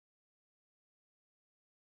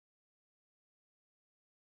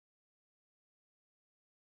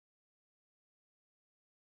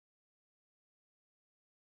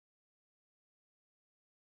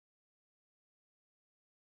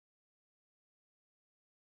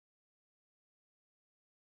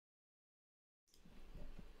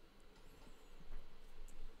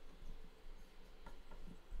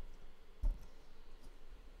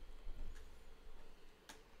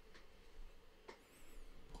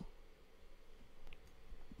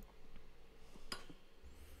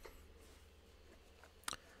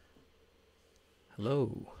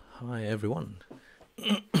Hello, hi everyone.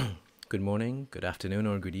 Good morning, good afternoon,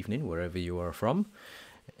 or good evening, wherever you are from,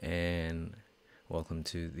 and welcome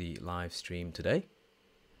to the live stream today.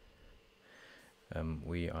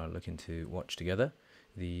 We are looking to watch together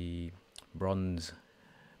the bronze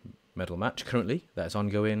medal match currently that's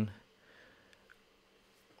ongoing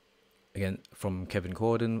again from Kevin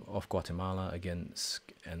Cordon of Guatemala against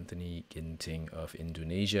Anthony Ginting of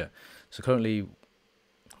Indonesia. So currently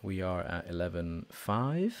we are at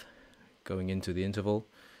 11-5 going into the interval,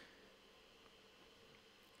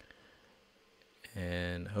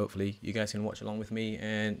 and hopefully you guys can watch along with me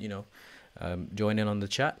and join in on the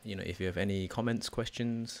chat. If you have any comments,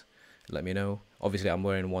 questions, let me know. Obviously I'm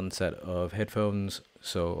wearing one set of headphones,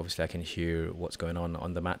 so obviously I can hear what's going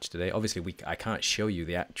on the match today. Obviously I can't show you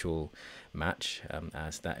the actual match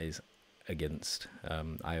as that is against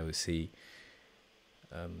IOC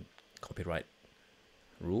copyright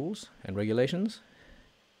rules and regulations.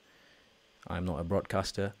 I'm not a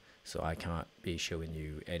broadcaster, so I can't be showing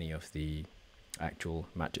you any of the actual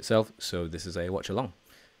match itself, so this is a watch along.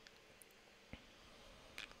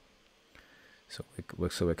 So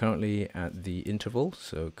we're currently at the interval,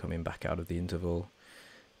 so coming back out of the interval,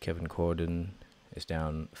 Kevin Cordon is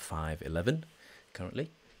down 5-11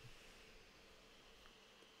 currently.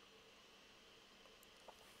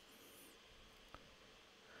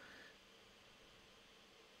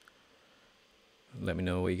 Let me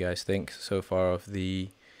know what you guys think so far of the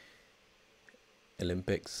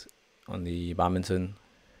Olympics on the badminton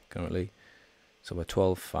currently. So we're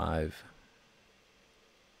 12-5.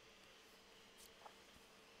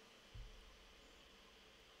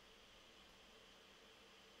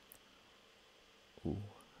 Ooh.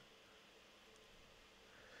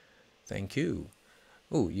 Thank you.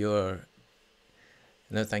 Oh,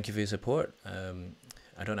 thank you for your support.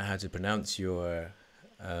 I don't know how to pronounce your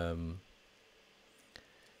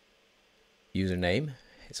username.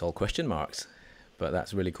 It's all question marks, but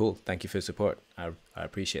that's really cool. Thank you for your support. I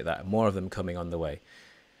appreciate that. More of them coming on the way,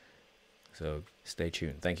 so stay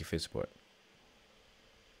tuned. Thank you for your support.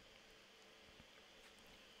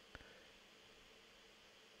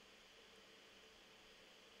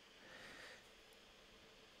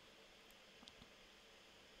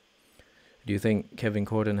 Do you think Kevin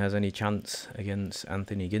Cordon has any chance against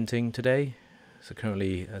Anthony Ginting today? So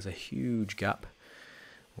currently there's a huge gap.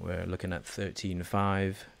 We're looking at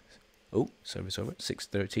 13-5. Oh, service over.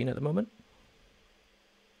 6-13 at the moment.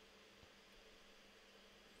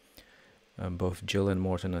 Both Jill and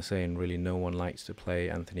Morton are saying really no one likes to play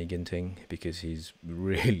Anthony Ginting because he's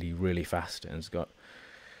really, really fast and has got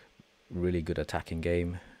really good attacking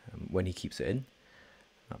game when he keeps it in.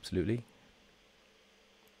 Absolutely.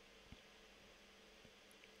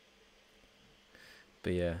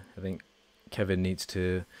 But yeah, I think Kevin needs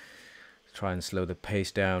to try and slow the pace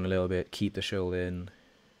down a little bit, keep the shoal in,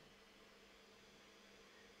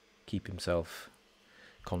 keep himself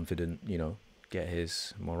confident, get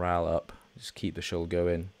his morale up, just keep the shoal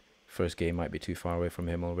going. First game might be too far away from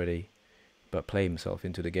him already, but play himself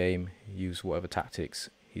into the game, use whatever tactics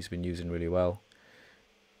he's been using really well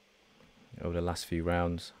over the last few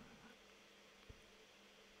rounds.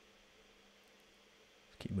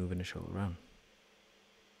 Keep moving the shoal around.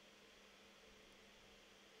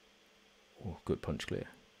 Oh, good punch clear.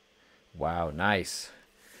 Wow, nice.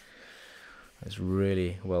 That's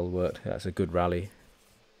really well worked. That's a good rally.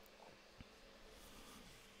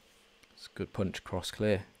 It's a good punch, cross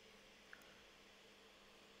clear.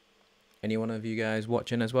 Any one of you guys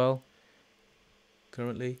watching as well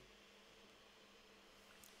currently?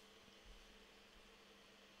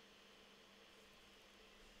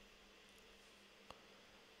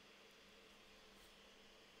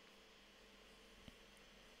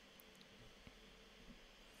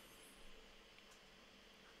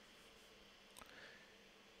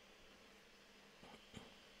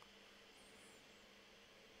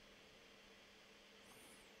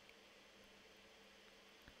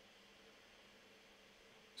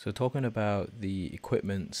 So talking about the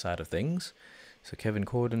equipment side of things, so Kevin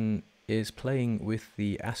Cordon is playing with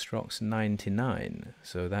the Astrox 99.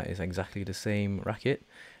 So that is exactly the same racket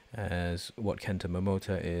as what Kenta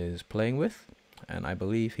Momota is playing with. And I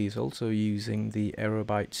believe he's also using the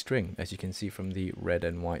Aerobite string, as you can see from the red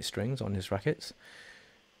and white strings on his rackets.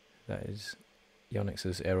 That is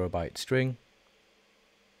YoneX's Aerobite string.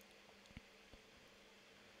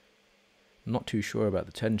 Not too sure about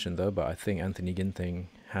the tension though, but I think Anthony Ginting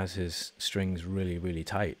has his strings really, really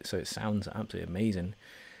tight. So it sounds absolutely amazing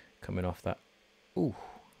coming off that. Ooh,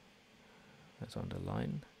 that's on the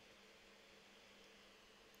line.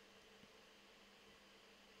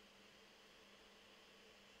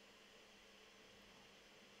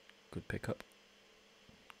 Good pickup.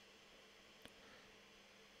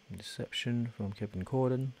 Deception from Kevin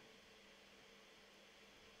Cordon.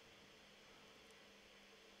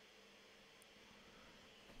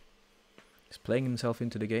 He's playing himself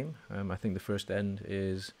into the game. I think the first end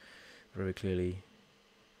is very clearly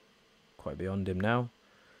quite beyond him now.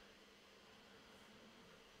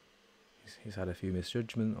 He's had a few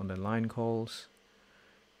misjudgments on the line calls.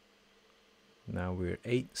 Now we're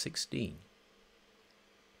 8-16.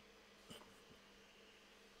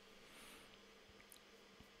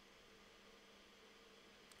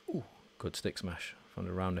 Ooh, good stick smash from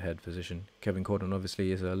the round ahead position. Kevin Cordon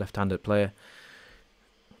obviously is a left-handed player.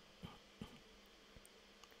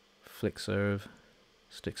 Flick serve,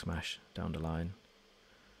 stick smash down the line.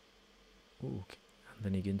 Ooh,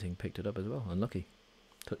 Anthony Ginting picked it up as well. Unlucky.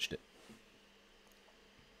 Touched it.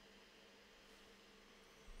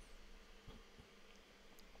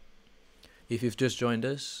 If you've just joined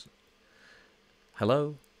us,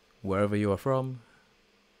 hello, wherever you are from.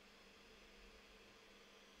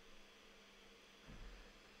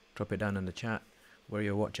 Drop it down in the chat where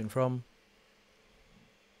you're watching from.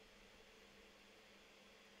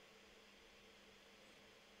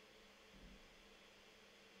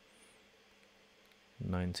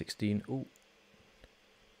 $9.16. Ooh.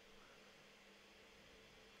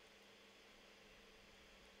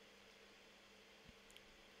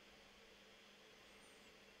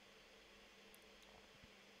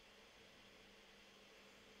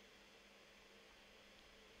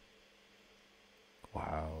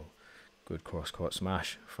 Wow. Good cross-court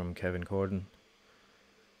smash from Kevin Cordon.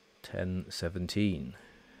 10-17.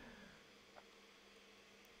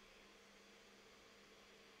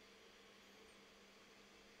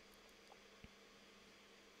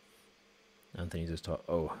 Anthony just thought,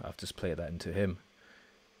 oh, I've just played that into him.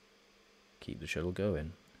 Keep the shuttle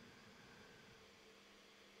going.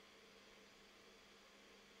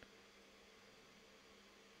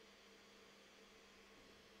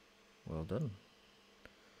 Well done.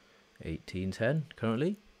 18-10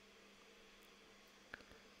 currently.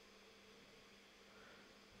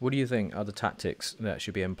 What do you think are the tactics that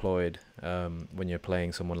should be employed when you're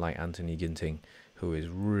playing someone like Anthony Ginting, who is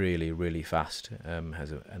really, really fast,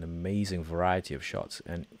 has an amazing variety of shots,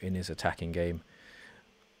 and in his attacking game?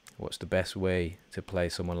 What's the best way to play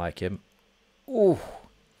someone like him? Ooh!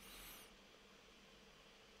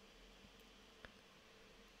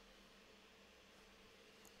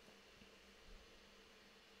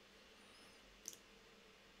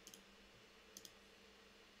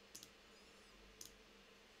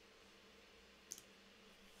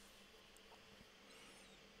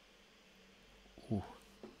 Ooh.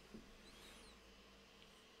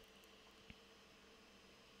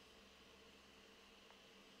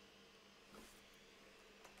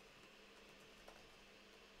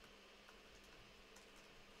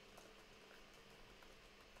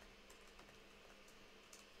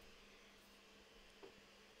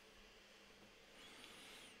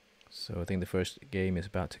 So I think the first game is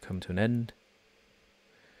about to come to an end.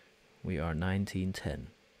 We are 19-10.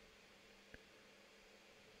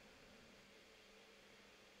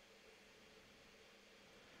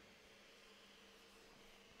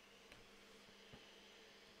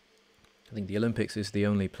 I think the Olympics is the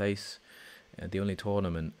only place, the only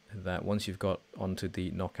tournament that once you've got onto the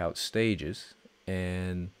knockout stages,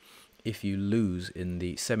 and if you lose in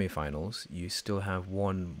the semi-finals, you still have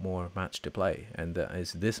one more match to play, and that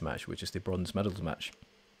is this match, which is the bronze medals match.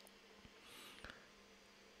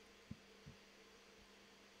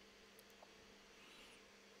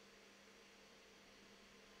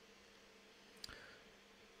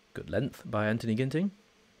 Good length by Anthony Ginting.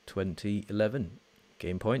 20-11.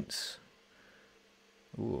 Game points.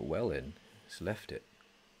 Ooh, well in. It's left it.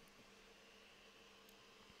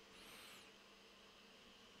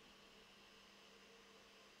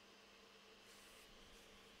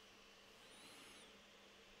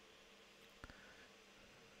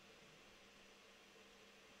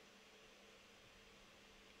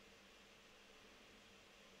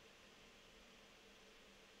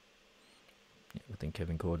 I think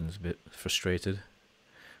Kevin Cordon's a bit frustrated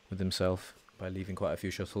with himself by leaving quite a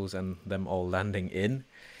few shuttles and them all landing in.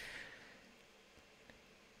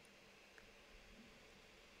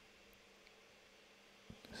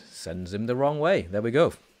 Sends him the wrong way. There we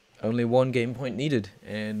go. Only one game point needed,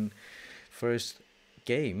 and first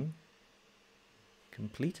game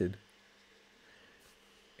completed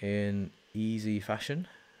in easy fashion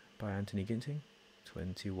by Anthony Ginting.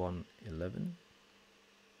 21-11.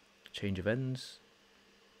 Change of ends.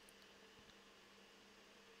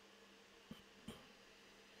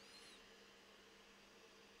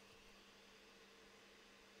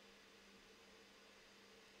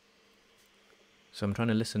 So I'm trying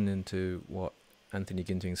to listen into what Anthony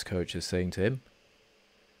Ginting's coach is saying to him.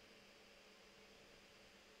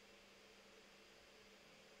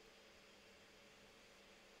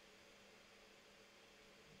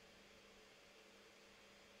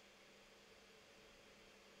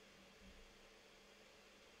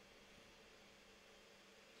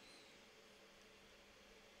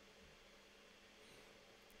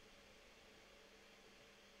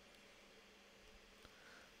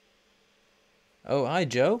 Oh, hi,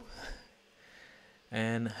 Joe.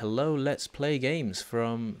 And hello, Let's Play Games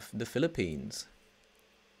from the Philippines.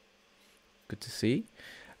 Good to see.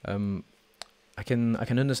 I can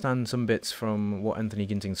understand some bits from what Anthony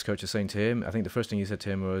Ginting's coach is saying to him. I think the first thing he said to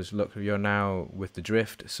him was, "Look, you're now with the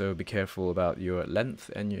drift, so be careful about your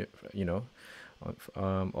length and your,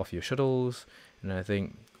 off your shuttles." And I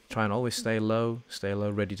think try and always stay low,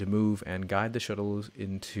 ready to move, and guide the shuttles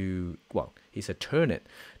into, well, he said turn it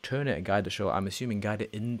and guide the shuttle. I'm assuming guide it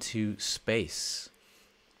into space.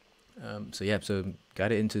 So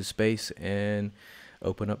guide it into space and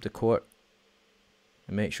open up the court.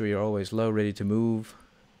 And make sure you're always low, ready to move.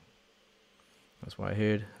 That's what I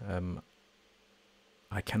heard.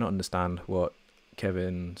 I cannot understand what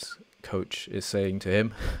Kevin's coach is saying to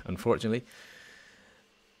him, unfortunately.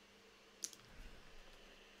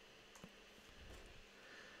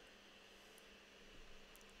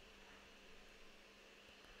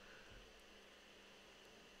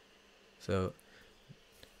 So,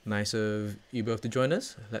 nice of you both to join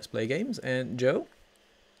us. Let's play games. And Joe,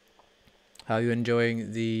 how are you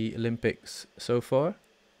enjoying the Olympics so far?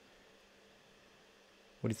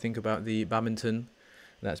 What do you think about the badminton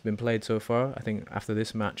that's been played so far? I think after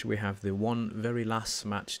this match we have the one very last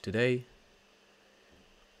match today.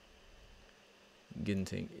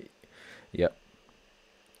 Ginting. Yep.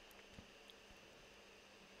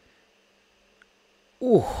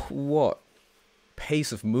 Oh, what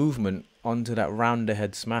pace of movement onto that round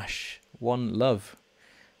ahead smash. One love.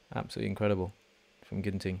 Absolutely incredible from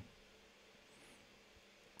Ginting.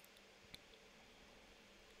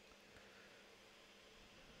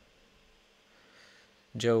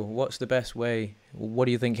 Joe, what's the best way? What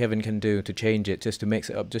do you think Kevin can do to change it, just to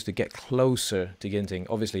mix it up, just to get closer to Ginting?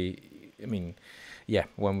 Obviously, I mean, yeah,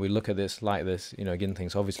 when we look at this like this,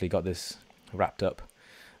 Ginting's obviously got this wrapped up,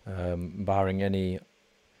 barring any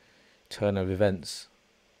turn of events.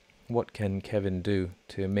 What can Kevin do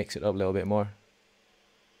to mix it up a little bit more?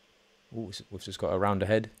 Ooh, we've just got a round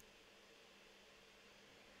ahead.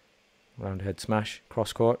 Round ahead smash,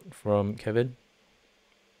 cross court from Kevin.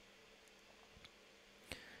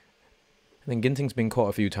 I think Ginting's been caught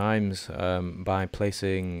a few times by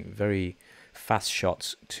placing very fast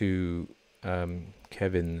shots to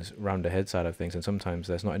Kevin's round ahead side of things, and sometimes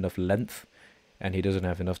there's not enough length and he doesn't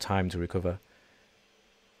have enough time to recover.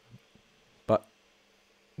 But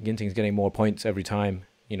Ginting's getting more points every time.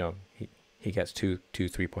 He gets 3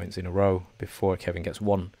 points in a row before Kevin gets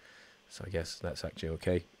one. So I guess that's actually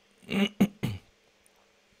okay.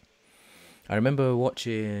 I remember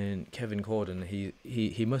watching Kevin Cordon.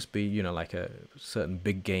 He must be, like a certain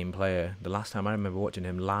big game player. The last time I remember watching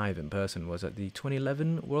him live in person was at the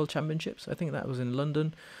 2011 World Championships. I think that was in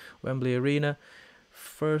London, Wembley Arena.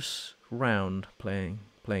 First round playing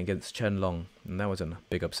against Chen, and that was a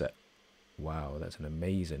big upset. Wow, that's an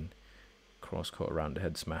amazing cross-court round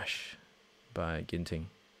ahead smash by Ginting.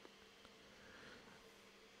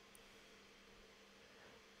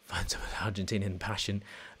 Find some Argentinian passion.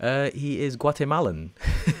 He is Guatemalan,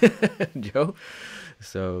 Joe.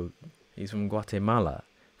 So he's from Guatemala.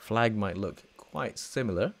 Flag might look quite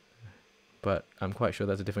similar, but I'm quite sure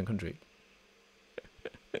that's a different country.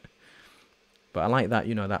 But I like that,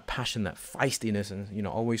 that passion, that feistiness, and,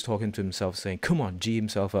 always talking to himself, saying, come on, G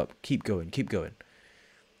himself up, keep going, keep going.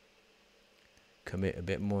 Commit a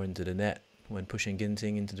bit more into the net when pushing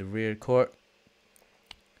Ginting into the rear court.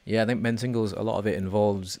 Yeah, I think men's singles, a lot of it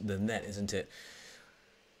involves the net, isn't it?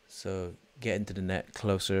 So get into the net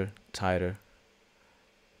closer, tighter.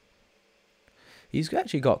 He's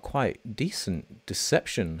actually got quite decent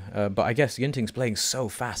deception, but I guess Ginting's playing so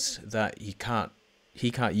fast that he can't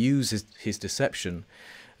use his deception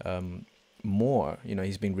more.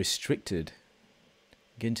 He's been restricted.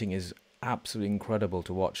 Ginting is absolutely incredible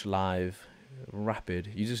to watch live,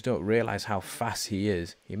 rapid. You just don't realize how fast he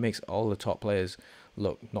is. He makes all the top players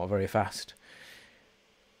look not very fast.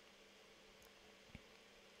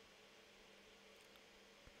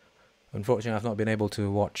 Unfortunately, I've not been able to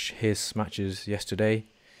watch his matches yesterday,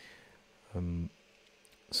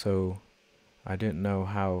 so I didn't know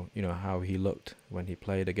how he looked when he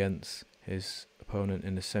played against his opponent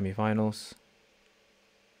in the semi-finals.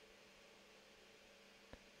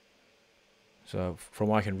 So from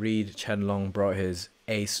what I can read, Chen brought his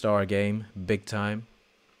A-star game, big time.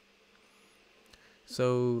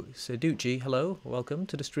 So Seducci, hello, welcome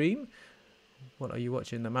to the stream. What are you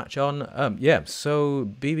watching the match on? Yeah, so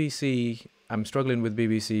BBC, I'm struggling with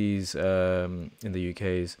BBC's in the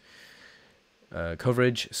UK's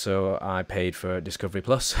coverage, so I paid for Discovery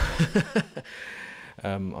Plus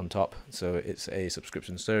on top. So it's a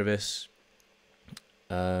subscription service,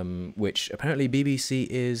 which apparently BBC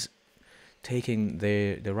is taking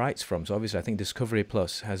the rights from. So obviously I think Discovery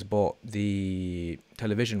Plus has bought the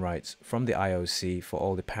television rights from the IOC for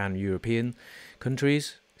all the pan-European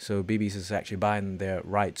countries. So BBC is actually buying their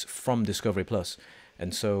rights from Discovery Plus.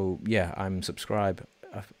 And so, yeah, I'm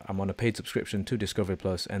on a paid subscription to Discovery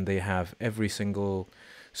Plus, and they have every single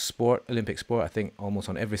sport, Olympic sport, I think almost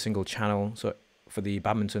on every single channel. So for the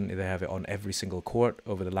badminton, they have it on every single court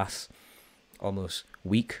over the last almost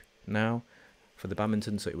week now for the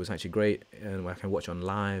badminton. So it was actually great, and I can watch on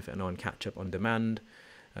live and on catch up on demand.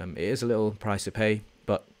 It is a little price to pay,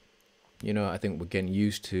 but you know, I think we're getting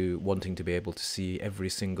used to wanting to be able to see every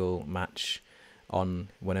single match on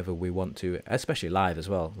whenever we want to, especially live as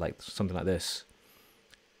well, like something like this.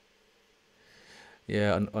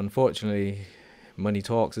 Yeah, unfortunately, money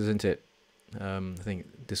talks, isn't it? I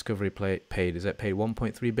think Discovery paid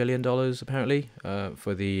 $1.3 billion apparently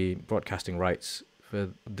for the broadcasting rights for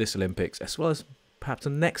this Olympics, as well as perhaps the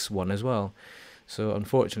next one as well. So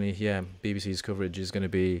unfortunately, yeah, BBC's coverage is going to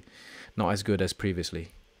be not as good as previously.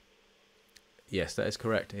 Yes, that is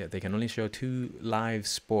correct. Yeah, they can only show 2 live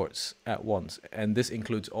sports at once, and this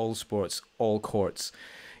includes all sports, all courts.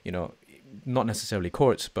 You know, not necessarily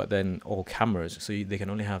courts, but then all cameras. So they can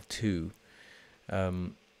only have 2.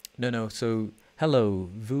 No. So hello,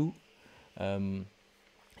 Vu.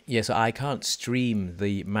 Yeah, so I can't stream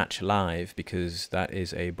the match live because that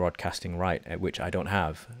is a broadcasting right, at which I don't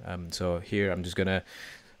have. So here I'm just gonna.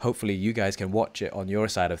 Hopefully, you guys can watch it on your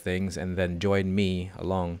side of things and then join me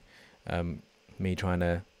along. Me trying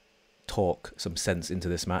to talk some sense into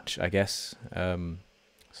this match, I guess.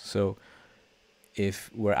 So if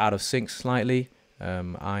we're out of sync slightly,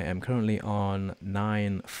 I am currently on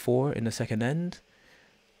 9-4 in the second end.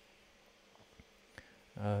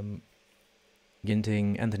 Anthony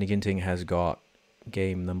Ginting has got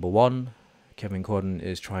game number 1. Kevin Cordon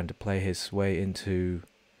is trying to play his way into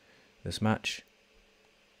this match.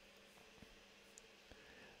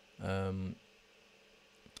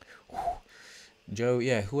 Joe,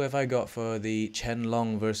 yeah, who have I got for the Chen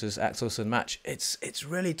versus Axelsen match? It's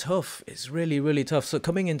really tough. It's really tough. So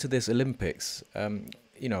coming into this Olympics,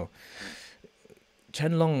 you know,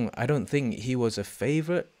 Chen I don't think he was a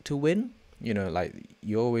favorite to win. You know, like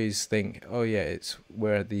you always think, oh yeah,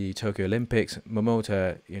 we're at the Tokyo Olympics.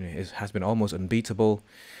 Momota, you know, has been almost unbeatable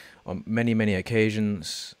on many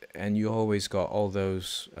occasions, and you always got all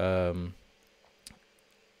those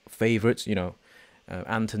favorites, you know.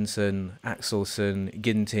 Antonsen, Axelsen,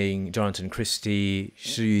 Ginting, Jonathan Christie,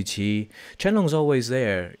 Shi Yuqi. Chenlong's always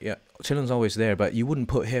there. Yeah, Chenlong's always there, but you wouldn't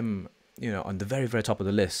put him, you know, on the very top of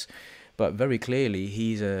the list. But very clearly,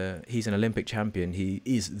 he's an Olympic champion. He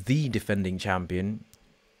is the defending champion.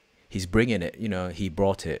 He's bringing it. You know, he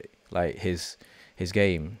brought it, like his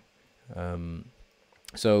game.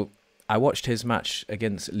 So I watched his match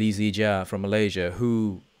against Li Zijia from Malaysia,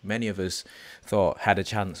 who many of us thought had a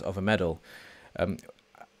chance of a medal.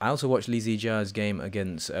 I also watched Li Zijia's game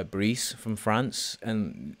against Brice from France,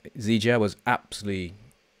 and Zijia was absolutely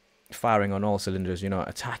firing on all cylinders. You know,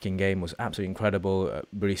 attacking game was absolutely incredible.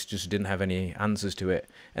 Brice just didn't have any answers to it.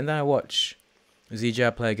 And then I watched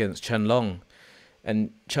Zijia play against Chen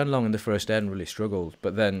and Chen in the first end really struggled,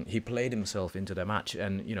 but then he played himself into the match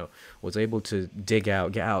and, you know, was able to get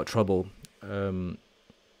out of trouble,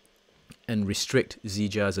 and restrict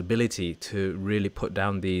Zijia's ability to really put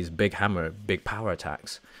down these big power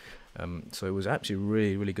attacks. So it was actually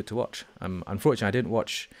really good to watch. Unfortunately, I didn't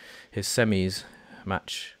watch his semis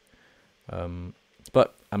match,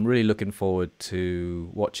 but I'm really looking forward to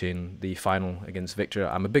watching the final against Viktor.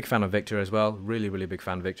 I'm a big fan of Viktor as well, really big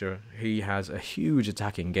fan of Viktor. He has a huge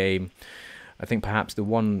attacking game. I think perhaps the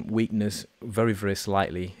one weakness, very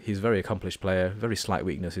slightly, he's a very accomplished player, very slight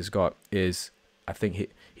weakness he's got is, I think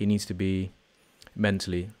he needs to be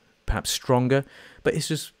mentally perhaps stronger, but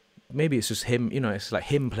maybe it's just him, you know, it's like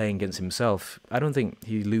him playing against himself. I don't think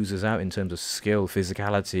he loses out in terms of skill,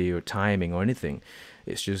 physicality or timing or anything.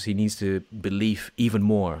 It's just he needs to believe even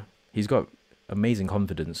more. He's got amazing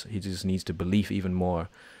confidence. He just needs to believe even more,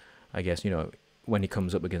 I guess, you know, when he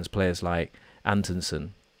comes up against players like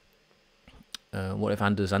Antonsen. What if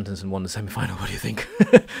Anders Antonsen won the semi-final? What do you think?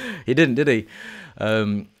 He didn't, did he?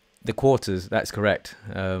 The quarters, that's correct.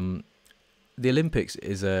 the Olympics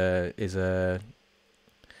is a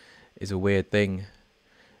weird thing.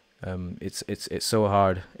 It's so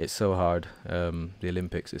hard. It's so hard. The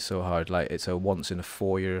Olympics is so hard. Like, it's a once in a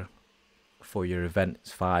 4-year event.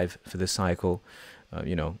 It's 5 for this cycle,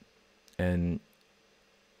 you know, and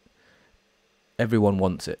everyone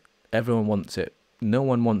wants it. Everyone wants it. No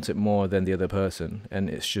one wants it more than the other person, and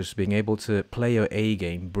it's just being able to play your A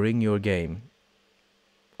game, bring your game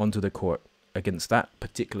onto the court against that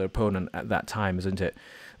particular opponent at that time, isn't it?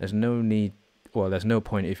 There's no need, well, there's no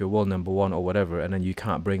point if you're world number 1 or whatever, and then you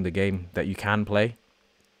can't bring the game that you can play.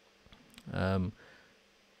 So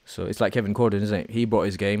it's like Kevin Cordon, isn't it? He brought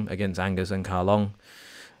his game against Angus and Carlong,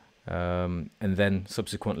 and then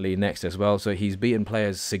subsequently next as well. So he's beaten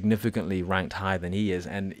players significantly ranked higher than he is,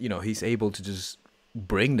 and you know, he's able to just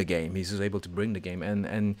bring the game. He's just able to bring the game,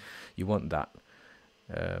 and you want that.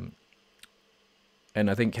 And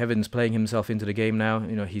I think Kevin's playing himself into the game now.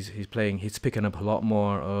 You know, he's picking up a lot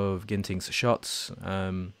more of Ginting's shots,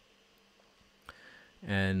 and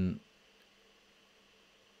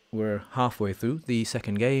we're halfway through the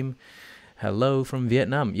second game. Hello from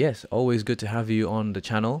Vietnam. Yes, always good to have you on the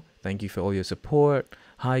channel. Thank you for all your support.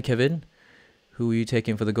 Hi, Kevin. Who are you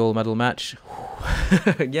taking for the gold medal match?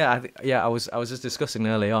 I was just discussing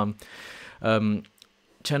early on.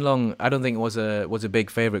 Chen Long, I don't think was a big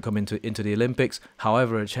favorite coming into the Olympics.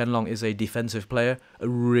 However, Chen Long is a defensive player, a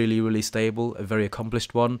really stable, a very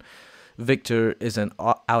accomplished one. Viktor is an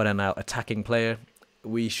out and out attacking player.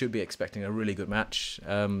 We should be expecting a really good match.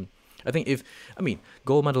 I think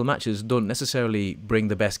gold medal matches don't necessarily bring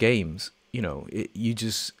the best games. You know, you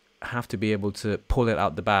just have to be able to pull it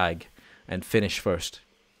out the bag and finish first.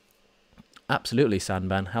 Absolutely,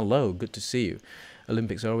 Sandban. Hello, good to see you.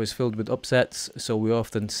 Olympics are always filled with upsets, so we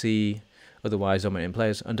often see otherwise dominating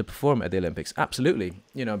players underperform at the Olympics. Absolutely,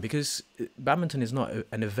 you know, because badminton is not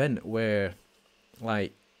an event where,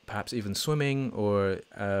 like, perhaps even swimming or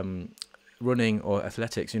running or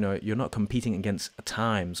athletics, you know, you're not competing against a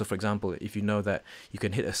time. So, for example, if you know that you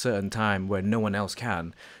can hit a certain time where no one else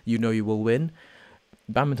can, you know you will win.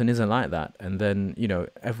 Badminton isn't like that, and then, you know,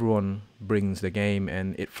 everyone brings the game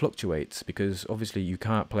and it fluctuates because obviously you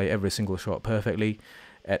can't play every single shot perfectly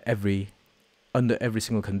at under every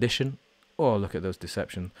single condition. Oh, look at those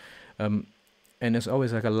deception. And it's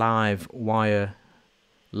always like a live wire,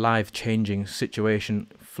 live changing situation,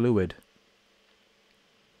 fluid.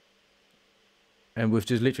 And we've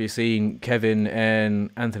just literally seen Kevin and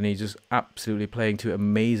Anthony just absolutely playing 2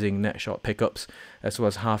 amazing net shot pickups as well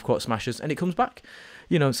as half court smashes, and it comes back.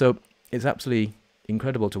 You know, so it's absolutely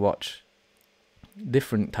incredible to watch.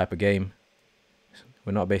 Different type of game.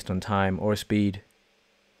 We're not based on time or speed.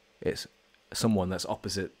 It's someone that's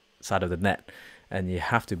opposite side of the net, and you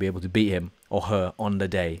have to be able to beat him or her on the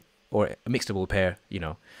day, or a mixed double pair, you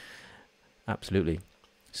know. Absolutely.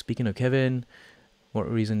 Speaking of Kevin,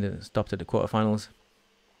 what reason did it stop at the quarterfinals?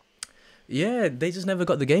 Yeah, they just never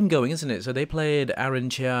got the game going, isn't it? So they played Aaron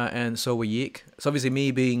Chia and So Yik. So obviously,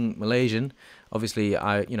 me being Malaysian, obviously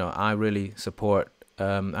I really support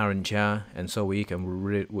Aaron Chia and So Yik,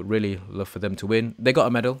 and would really love for them to win. They got a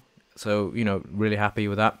medal, so you know, really happy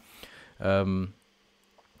with that.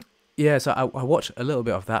 Yeah, so I watched a little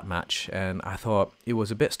bit of that match, and I thought it was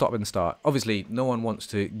a bit stop and start. Obviously, no one wants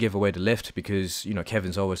to give away the lift because, you know,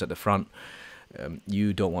 Kevin's always at the front.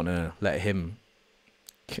 You don't want to let him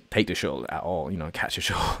take the shuttle at all, you know, catch a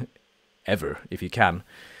shuttle ever if you can.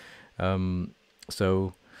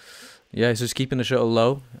 So yeah, it's just keeping the shuttle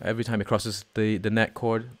low every time it crosses the net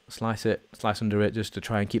cord. Slice under it just to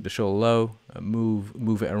try and keep the shuttle low.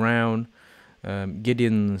 Move it around.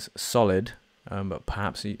 Gideon's solid, but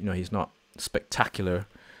perhaps, you know, he's not spectacular,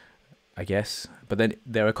 I guess. But then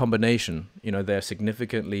they're a combination. You know, they're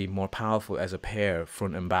significantly more powerful as a pair,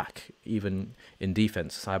 front and back, even in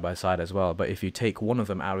defense, side by side as well. But if you take one of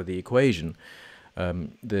them out of the equation,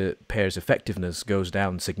 the pair's effectiveness goes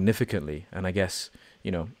down significantly. And I guess,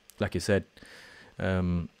 you know, like you said,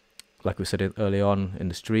 like we said early on in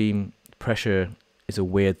the stream, pressure is a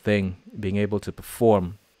weird thing. Being able to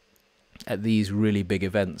perform at these really big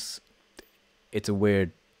events, it's a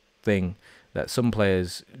weird thing that some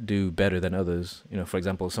players do better than others. You know, for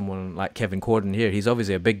example, someone like Kevin Cordon here, he's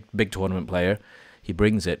obviously a big tournament player. He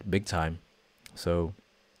brings it big time. So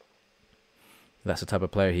that's the type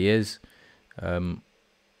of player he is.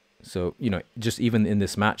 So, you know, just even in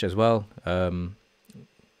this match as well,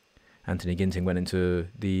 Anthony Ginting went into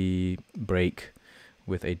the break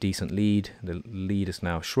with a decent lead. The lead is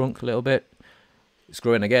now shrunk a little bit. It's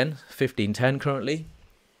growing again, 15-10 currently.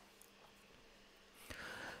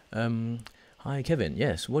 Hi, Kevin.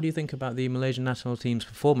 Yes, what do you think about the Malaysian national team's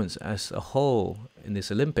performance as a whole in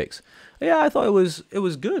this Olympics? Yeah, I thought it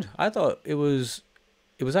was good. I thought it was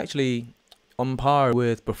actually on par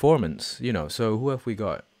with performance. So who have we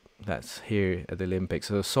got that's here at the Olympics?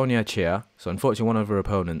 So Sonia Chia. So unfortunately, one of her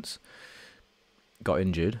opponents got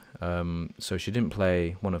injured, so she didn't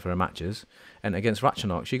play one of her matches. And against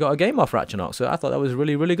Ratchanok, she got a game off Ratchanok. So I thought that was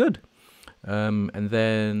really, really good. And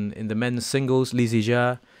then in the men's singles, Li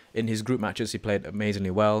Zijia, in his group matches, he played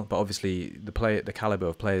amazingly well. But obviously, the caliber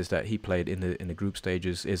of players that he played in the group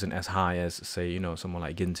stages isn't as high as, say, someone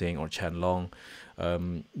like Ginting or Chen.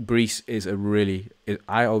 Brice is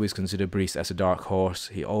I always consider Brice as a dark horse.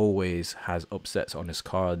 He always has upsets on his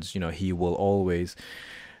cards. He will always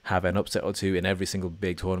have an upset or two in every single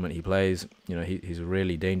big tournament he plays. He's a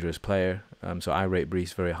really dangerous player. So I rate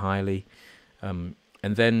Brice very highly. And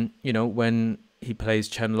then, when he plays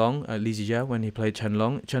Chen Long, Li Zijia, when he played Chen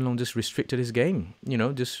Long just restricted his game.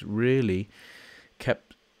 Just really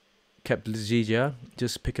kept Li Zijia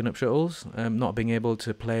just picking up shuttles, not being able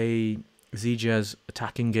to play Zijia's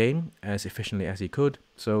attacking game as efficiently as he could.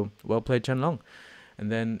 So well played, Chen Long.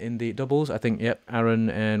 And then in the doubles, I think Aaron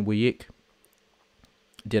and Wei Yik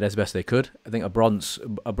did as best they could. I think a bronze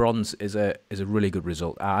is a really good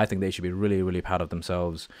result. I think they should be really, really proud of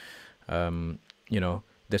themselves.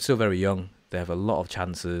 They're still very young. They have a lot of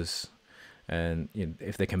chances, and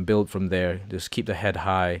if they can build from there, just keep the head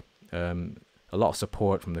high. A lot of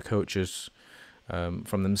support from the coaches,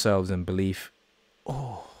 from themselves, and belief.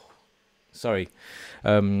 Oh, sorry.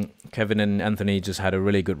 Kevin and Anthony just had a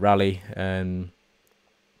really good rally, and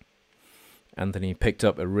Anthony picked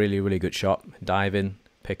up a really, really good shot, dive in,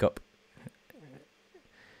 pick up.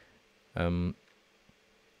 That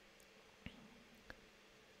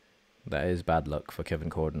is bad luck for Kevin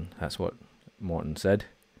Cordon. That's what Morton said.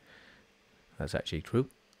 That's actually true.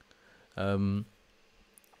 So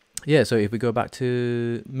if we go back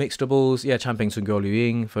to mixed doubles, Champing Sunggol Liu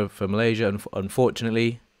Ying for Malaysia.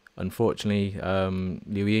 Unfortunately,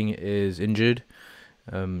 Liu Ying is injured.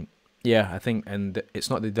 I think, and it's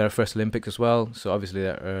not their first Olympics as well. So obviously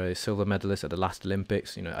they're a silver medalist at the last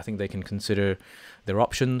Olympics. I think they can consider their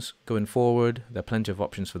options going forward. There are plenty of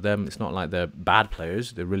options for them. It's not like they're bad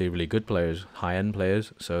players. They're really, really good players, high-end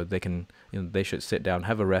players. So they can, they should sit down,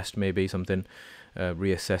 have a rest, maybe something,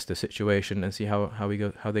 reassess the situation, and see how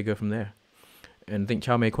they go from there. And I think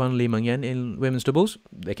Chao Mei Kwan, Lee Meng Yen in women's doubles,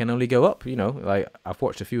 they can only go up. I've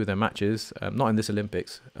watched a few of their matches, not in this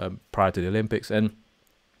Olympics, prior to the Olympics, and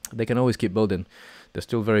they can always keep building. They're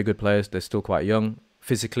still very good players. They're still quite young.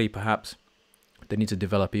 Physically, perhaps, they need to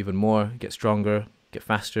develop even more, get stronger, get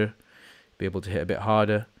faster, be able to hit a bit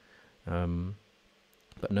harder.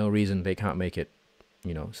 But no reason they can't make it,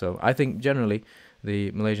 So I think generally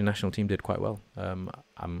the Malaysian national team did quite well.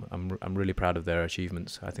 I'm really proud of their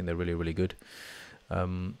achievements. I think they're really, really good.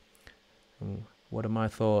 What are my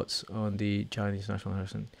thoughts on the Chinese national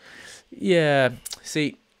person?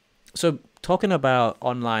 So talking about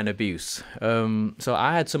online abuse, so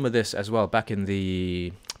I had some of this as well back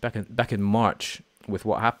in March with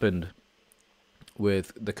what happened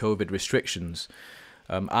with the COVID restrictions.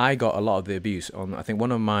 I got a lot of the abuse on, I think,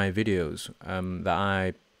 one of my videos that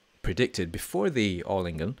I predicted before the All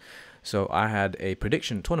England. So I had a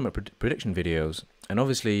tournament prediction videos, and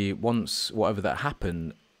obviously once whatever that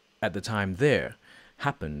happened at the time there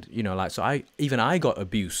happened, so I got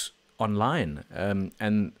abuse online,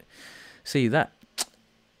 and see that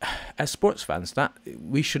as sports fans, that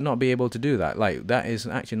we should not be able to do that. That is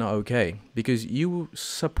actually not okay, because you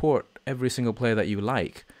support every single player that you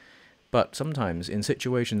like, but sometimes in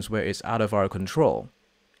situations where it's out of our control,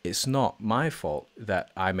 it's not my fault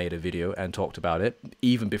that I made a video and talked about it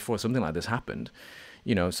even before something like this happened.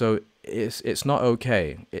 So it's not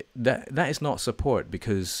okay. That is not support,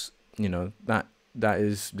 because that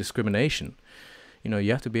is discrimination.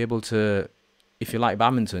 You have to be able to, if you like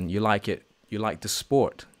badminton, you like it, you like the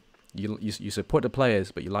sport, you support the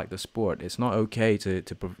players, but you like the sport. It's not okay to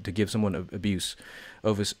give someone abuse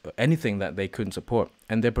over anything that they couldn't support,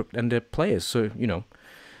 and they're players. So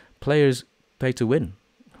players pay to win.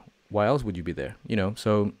 Why else would you be there?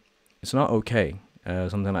 So it's not okay,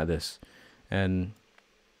 something like this. And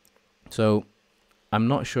so I'm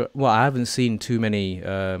not sure. Well, I haven't seen too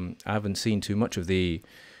much of the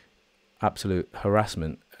absolute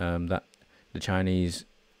harassment that the Chinese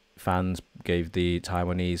fans gave the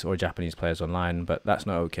Taiwanese or Japanese players online, but that's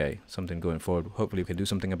not okay. Something going forward. Hopefully we can do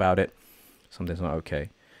something about it. Something's not okay.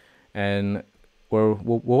 And we're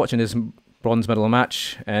watching this bronze medal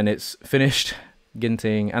match, and it's finished.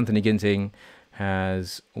 Anthony Ginting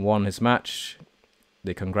has won his match.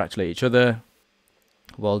 They congratulate each other.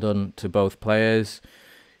 Well done to both players.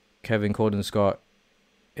 Kevin Cordon's got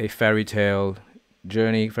a fairy tale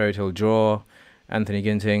journey, fairy tale draw. Anthony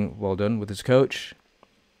Ginting, well done with his coach.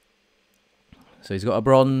 So he's got a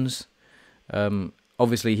bronze.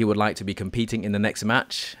 Obviously, he would like to be competing in the next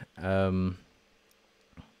match. In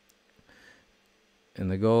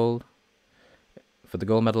the gold, for the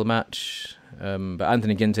gold medal match. But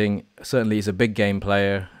Anthony Ginting certainly is a big game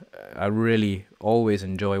player. I really always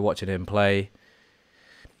enjoy watching him play.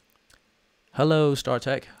 Hello,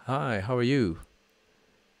 StarTech. Hi, how are you?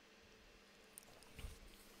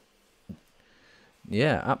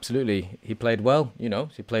 Yeah, absolutely. He played well, you know,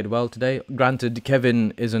 he played well today. Granted,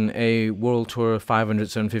 Kevin isn't a World Tour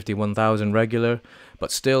 551,000 regular, but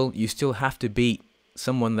still, you still have to beat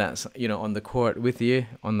someone that's, you know, on the court with you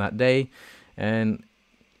on that day. And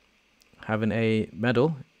having a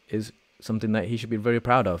medal is something that he should be very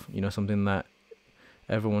proud of, you know, something that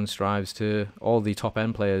everyone strives to, all the top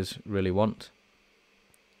end players really want.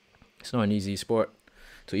 It's not an easy sport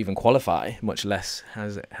to even qualify, much less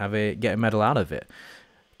get a medal out of it.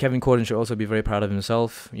 Kevin Cordon should also be very proud of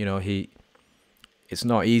himself. You know, it's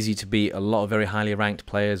not easy to beat a lot of very highly ranked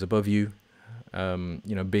players above you. You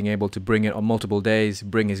know, being able to bring it on multiple days,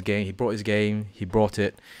 bring his game. He brought his game. He brought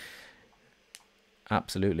it.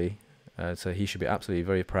 Absolutely. So he should be absolutely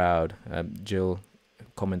very proud. Jill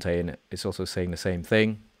commentating is also saying the same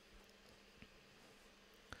thing.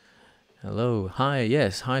 Hello. Hi.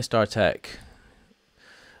 Yes. Hi, StarTech.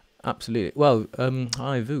 Absolutely. Well,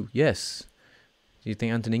 hi, Vu. Yes. Do you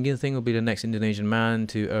think Anthony Ginting will be the next Indonesian man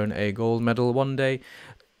to earn a gold medal one day?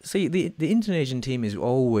 See, the Indonesian team is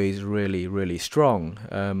always really, really strong.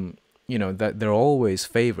 You know, that they're always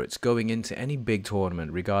favourites going into any big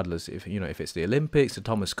tournament, regardless if it's the Olympics, the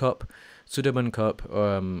Thomas Cup, Sudirman Cup,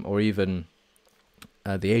 or even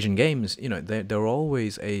the Asian Games. You know, they're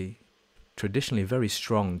always a traditionally very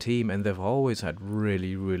strong team, and they've always had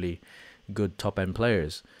really, really good top end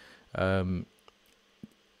players.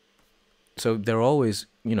 So they're always,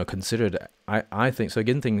 you know, considered. I think so.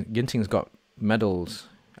 Ginting's got medals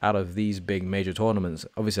out of these big major tournaments.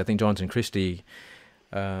 Obviously, I think Jonathan Christie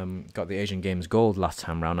got the Asian Games gold last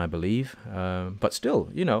time round, I believe. But still,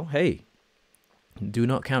 you know, hey, do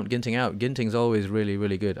not count Ginting out. Ginting's always really,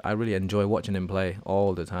 really good. I really enjoy watching him play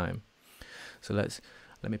all the time. So let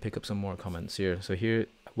me pick up some more comments here. So here,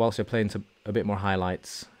 whilst you're playing a bit more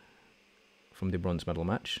highlights from the bronze medal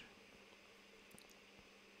match.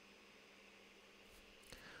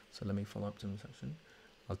 So let me follow up to the section.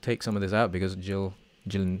 I'll take some of this out because Jill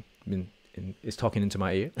is talking into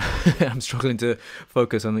my ear. I'm struggling to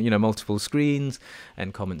focus on, you know, multiple screens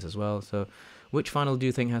and comments as well. So, which final do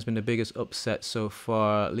you think has been the biggest upset so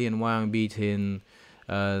far? Lian Wang beating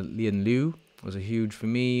Lian Liu was a huge for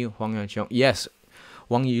me. Huang Yaqiong, yes,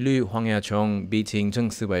 Wang Yilu, Huang Yaqiong beating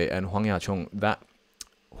Zheng Siwei and Huang Yaqiong. That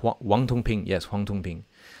Wang Tongping, yes, Huang Tongping.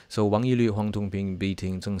 So Wang Yilu, Huang Tongping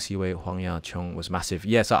beating Zheng Siwei, Huang Yaqiong was massive.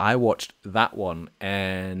 Yeah, so I watched that one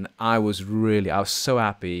and I was so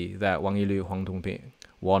happy that Wang Yilu, Huang Tongping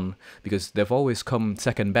won, because they've always come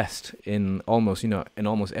second best in almost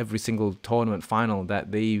every single tournament final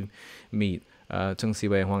that they meet. Zheng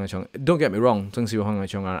Siwei and Huang Yaqiong. Don't get me wrong, Zheng Siwei and Huang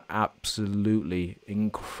Yaqiong are absolutely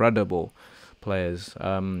incredible players.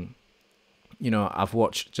 You know, I've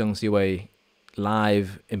watched Zheng Siwei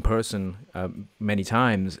live in person many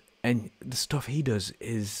times, and the stuff he does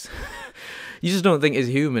is you just don't think is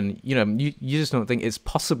human. You know, you just don't think it's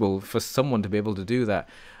possible for someone to be able to do that.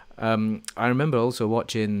 I remember also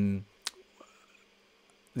watching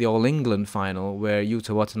the All England final where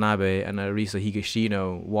Yuta Watanabe and Arisa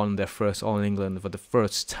Higashino won their first All England for the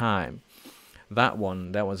first time. That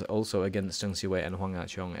was also against Zheng Siwei and Huang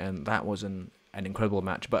Yaqiong, and that was an incredible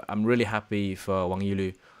match. But I'm really happy for Wang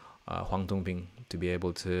Yilu, Huang Tongping to be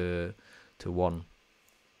able to won.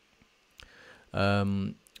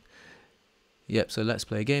 Yep, so let's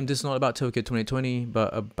play a game. This is not about Tokyo 2020,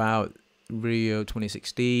 but about Rio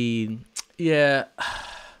 2016. Yeah,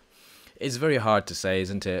 it's very hard to say,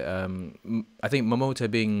 isn't it? I think Momota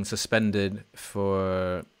being suspended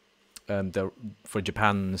for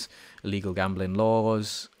Japan's illegal gambling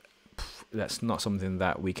laws, that's not something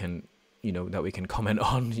that we can comment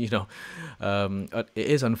on. It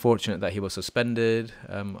is unfortunate that he was suspended,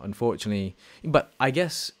 unfortunately, but I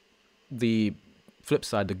guess the flip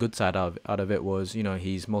side, the good side out of it was,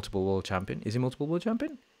 he's multiple world champion. Is he multiple world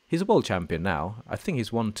champion? He's a world champion now. I think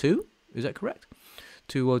he's won 2. Is that correct?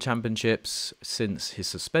 2 world championships since his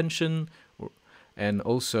suspension, and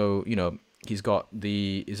also, he's got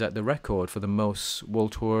the record for the most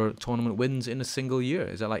World Tour tournament wins in a single year.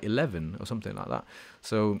 Is that like 11 or something like that?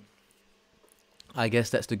 So I guess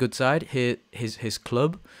that's the good side. His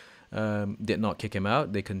club did not kick him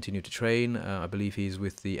out. They continue to train. I believe he's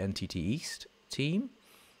with the NTT East team.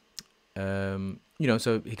 So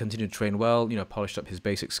he continued to train well, polished up his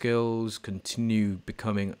basic skills, continue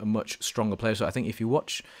becoming a much stronger player. So I think if you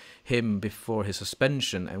watch him before his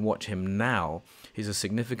suspension and watch him now, he's a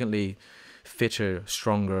significantly fitter,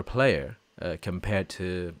 stronger player compared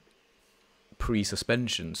to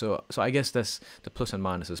pre-suspension. So I guess that's the plus and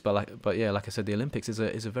minuses. But yeah, like I said, the Olympics is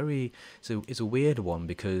a weird one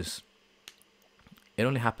because it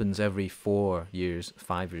only happens every 4 years,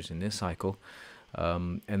 5 years in this cycle.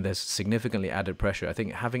 And there's significantly added pressure. I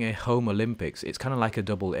think having a home Olympics, it's kind of like a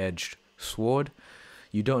double-edged sword.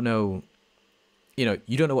 You don't know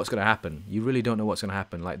what's going to happen. You really don't know what's going to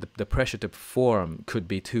happen. Like the pressure to perform could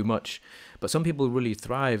be too much, but some people really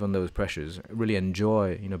thrive on those pressures, really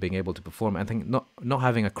enjoy, being able to perform. I think not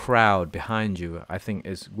having a crowd behind you, I think,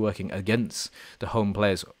 is working against the home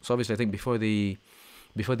players. So obviously, I think before the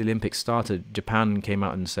Olympics started, Japan came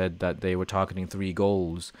out and said that they were targeting 3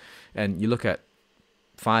 goals, and you look at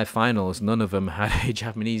 5 finals, none of them had a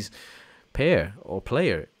Japanese pair or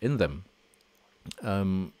player in them.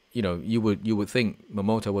 You would think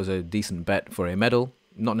Momota was a decent bet for a medal,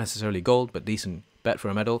 not necessarily gold, but decent bet for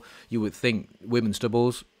a medal. You would think women's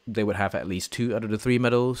doubles, they would have at least 2 out of the 3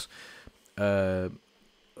 medals. Yuta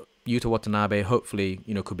Watanabe hopefully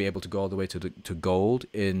could be able to go all the way to gold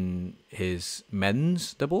in his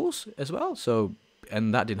men's doubles as well. So,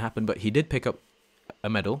 and that didn't happen, but he did pick up a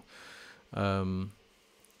medal.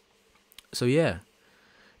 So yeah,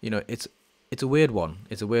 it's a weird one.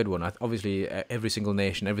 It's a weird one. Obviously, every single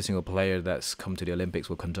nation, every single player that's come to the Olympics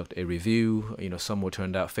will conduct a review. Some will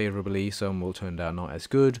turn out favorably, some will turn out not as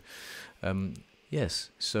good.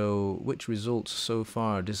 Yes. So, which results so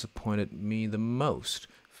far disappointed me the most?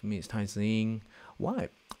 For me, it's Tai Tzu-Ying. Why?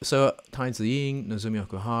 So, Tai Tzu-Ying, Nozomi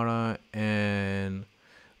Okuhara, and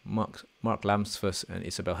Mark Lamsfus and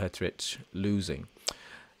Isabel Hertrich losing.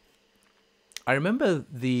 I remember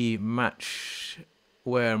the match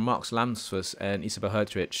where Mark Lamsfus and Isabel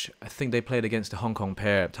Hertrich, I think they played against the Hong Kong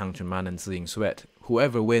pair, Tang Chunman and Ziying Suet.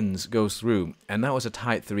 Whoever wins goes through, and that was a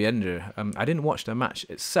tight 3-ender. I didn't watch the match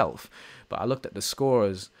itself, but I looked at the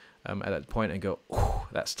scores at that point and go, "Oh,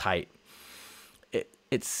 that's tight."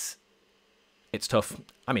 It's tough.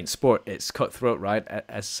 I mean, sport, it's cutthroat, right?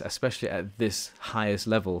 Especially at this highest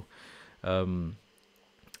level.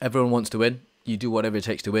 Everyone wants to win. You do whatever it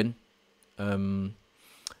takes to win. I'm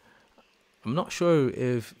not sure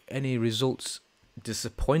if any results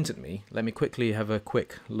disappointed me. Let me quickly have a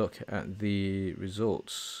quick look at the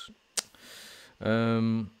results.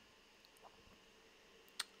 In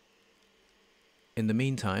the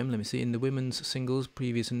meantime, let me see. In the women's singles,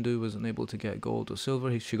 Previous Hindu was unable to get gold or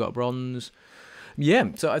silver. She got bronze. Yeah,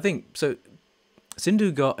 so I think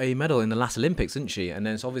Sindhu got a medal in the last Olympics, didn't she? And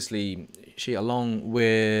then it's obviously she, along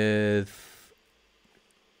with...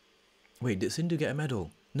 Wait, did Sindhu get a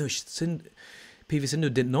medal? No, PV Sindhu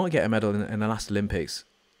did not get a medal in the last Olympics.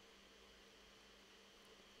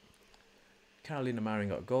 Carolina Marin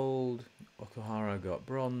got gold. Okuhara got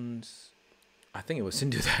bronze. I think it was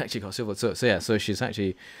Sindhu that actually got silver. So yeah, so she's got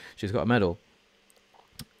a medal.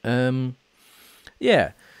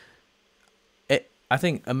 Yeah. I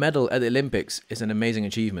think a medal at the Olympics is an amazing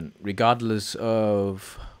achievement, regardless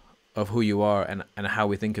of who you are and how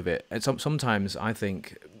we think of it. And sometimes I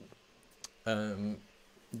think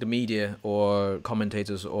the media or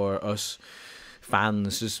commentators or us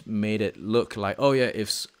fans just made it look like, oh yeah,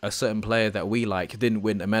 if a certain player that we like didn't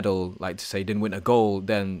win a medal, like to say didn't win a gold,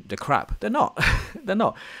 then they're crap. They're not. They're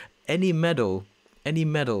not. Any medal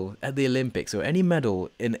at the Olympics or any medal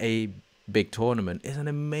in a big tournament is an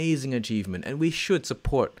amazing achievement, and we should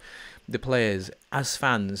support the players as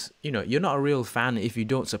fans. You're not a real fan if you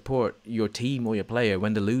don't support your team or your player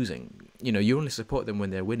when they're losing. You only support them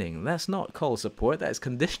when they're winning. That's not called support. That's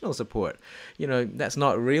conditional support. That's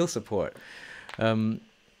not real support. So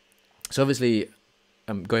obviously,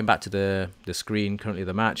 going back to the screen, currently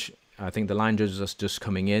the match, I think the line judges are just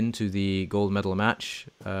coming into the gold medal match.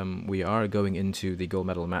 We are going into the gold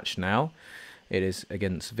medal match now. It is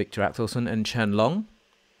against Viktor Axelsen and Chen Long.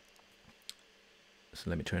 So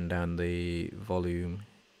let me turn down the volume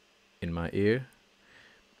in my ear.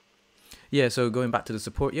 Yeah, so going back to the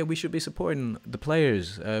support, yeah, we should be supporting the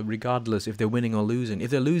players, regardless if they're winning or losing. If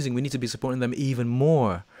they're losing, we need to be supporting them even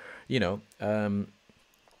more,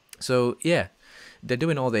 So yeah, they're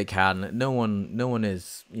doing all they can. No one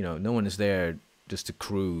is there just to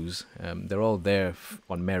cruise. They're all there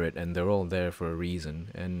on merit, and they're all there for a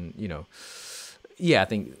reason. And yeah, I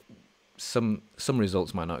think some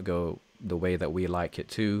results might not go the way that we like it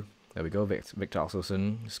to. There we go. Viktor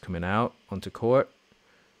Axelsen is coming out onto court.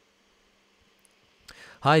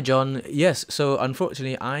 Hi, John. Yes, so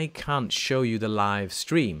unfortunately, I can't show you the live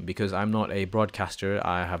stream because I'm not a broadcaster.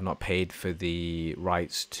 I have not paid for the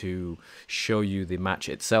rights to show you the match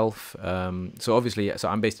itself. So obviously, so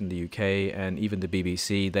I'm based in the UK, and even the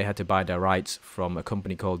BBC, they had to buy their rights from a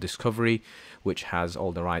company called Discovery, which has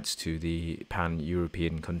all the rights to the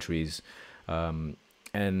pan-European countries.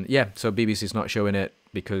 And yeah, so BBC is not showing it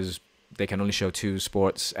because they can only show 2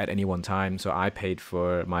 sports at any one time. So I paid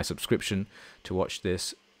for my subscription to watch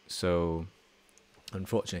this. So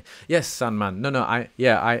unfortunately, yes, Sandman. No, I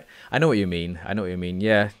know what you mean. I know what you mean.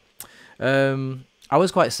 Yeah. I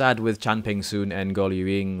was quite sad with Chan Ping-soon and Go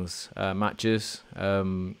Liu-ying's matches.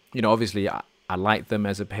 Obviously I like them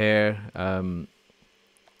as a pair. And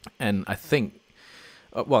I think,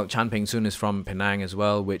 well, Chan Ping-soon is from Penang as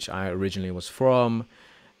well, which I originally was from.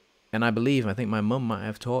 And I think my mum might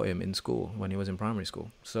have taught him in school when he was in primary school.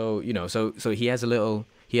 So, so he has a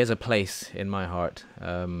place in my heart.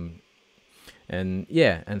 And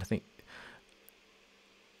yeah, and I think,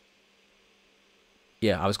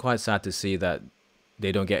 yeah, I was quite sad to see that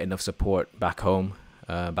they don't get enough support back home,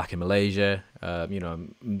 back in Malaysia. The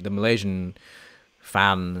Malaysian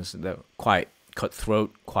fans, they're quite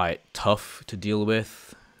cutthroat, quite tough to deal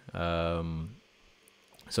with.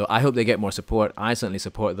 So I hope they get more support. I certainly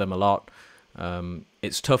support them a lot.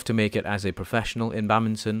 It's tough to make it as a professional in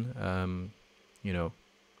badminton.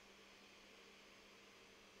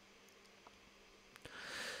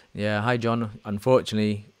 Yeah, hi John.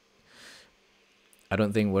 Unfortunately, I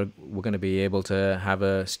don't think we're going to be able to have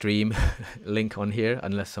a stream link on here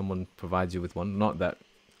unless someone provides you with one. Not that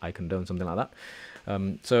I condone something like that.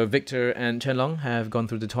 So Viktor and Chen Long have gone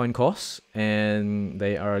through the Toin course, and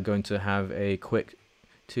they are going to have a quick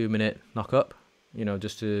 2-minute knock-up,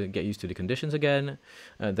 just to get used to the conditions again.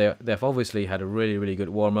 They've obviously had a really good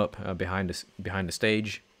warm-up behind the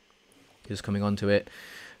stage, just coming onto it.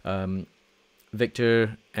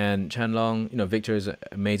 Viktor and Chen Long, Viktor is an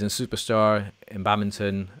amazing superstar in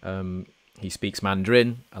badminton. He speaks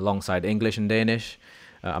Mandarin alongside English and Danish.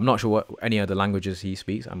 I'm not sure what any other languages he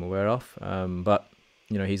speaks, I'm aware of, but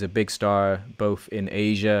he's a big star both in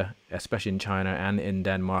Asia, especially in China, and in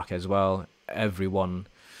Denmark as well. Everyone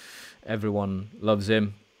loves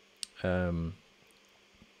him.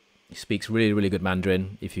 He speaks really good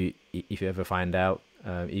Mandarin. If you ever find out,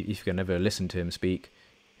 if you can ever listen to him speak,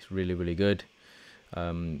 he's really good.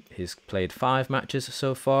 He's played 5 matches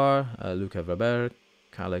so far. Luca Verberg,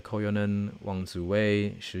 Kalle Kojonen, Wang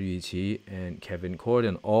Zuwei, Shi Yuqi, and Kevin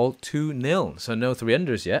Cordon, all 2-0. So no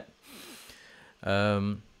 3-unders yet.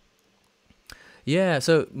 Yeah,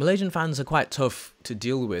 so Malaysian fans are quite tough to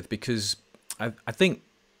deal with because I think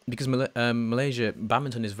because Malaysia,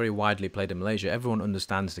 badminton is very widely played in Malaysia. Everyone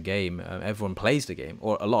understands the game. Everyone plays the game,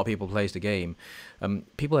 or a lot of people plays the game.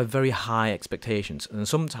 People have very high expectations, and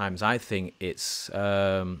sometimes I think it's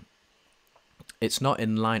not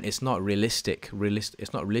in line. It's not realistic.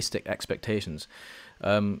 It's not realistic expectations,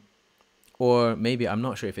 or maybe I'm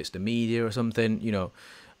not sure if it's the media or something.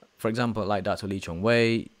 For example, like Dato' Lee Chong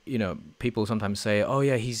Wei. People sometimes say, "Oh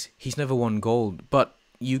yeah, he's never won gold," but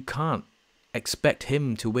you can't expect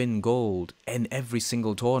him to win gold in every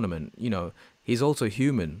single tournament. He's also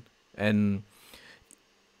human, and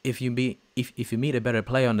if you meet a better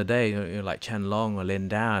player on the day, like Chen Long or Lin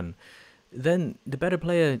Dan, then the better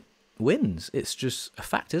player wins. It's just a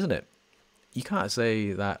fact, isn't it? You can't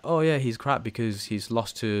say that, oh yeah, he's crap because he's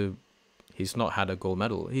not had a gold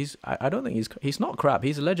medal. I don't think he's not crap.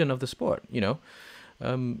 He's a legend of the sport. We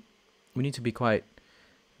need to be quite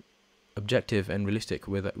objective and realistic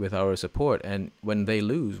with our support, and when they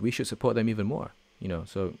lose, we should support them even more.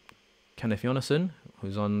 So Kenneth Jonassen,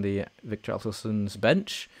 who's on the Viktor Axelsen's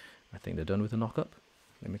bench, I think they're done with the knock-up.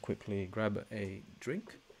 Let me quickly grab a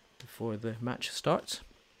drink before the match starts.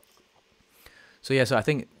 So yeah, so I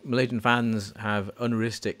think Malaysian fans have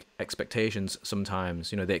unrealistic expectations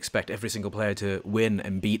sometimes. They expect every single player to win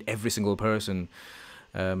and beat every single person,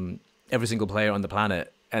 every single player on the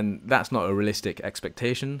planet. And that's not a realistic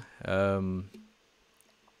expectation.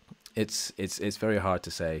 It's very hard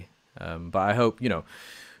to say. But I hope,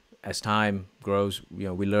 as time grows,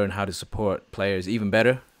 we learn how to support players even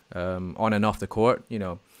better, on and off the court.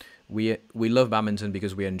 We love badminton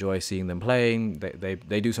because we enjoy seeing them playing.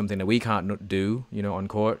 They do something that we can't do, on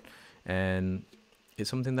court, and it's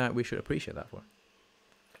something that we should appreciate that for.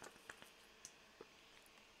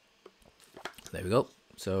 There we go.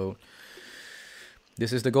 So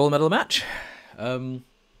this is the gold medal match. Chen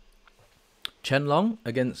Long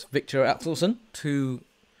against Viktor Axelsen, 2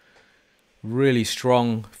 really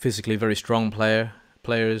strong, physically very strong players.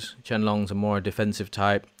 players. Chen Long's a more defensive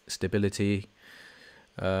type, stability,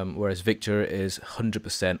 whereas Viktor is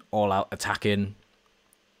 100% all-out attacking.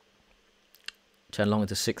 Chen Long is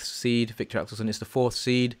the 6th seed. Viktor Axelsen is the 4th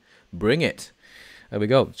seed. Bring it. There we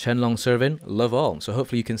go. Chen Long serving. Love all. So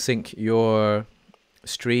hopefully you can sync your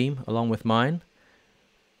stream along with mine.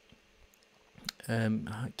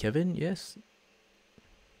 Kevin, yes.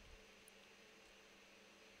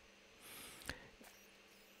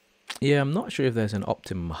 Yeah, I'm not sure if there's an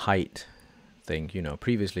optimum height thing. You know,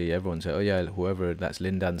 previously everyone said, oh yeah, whoever that's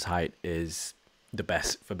Lindan's height is the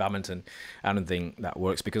best for badminton. I don't think that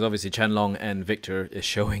works, because obviously Chen Long and Viktor is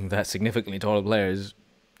showing that significantly taller players,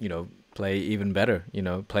 you know, play even better, you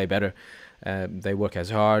know, play better. They work as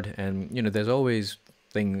hard, and, you know, there's always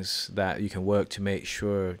things that you can work to make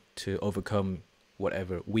sure to overcome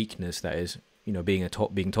whatever weakness that is. You know, being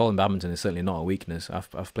tall in badminton is certainly not a weakness.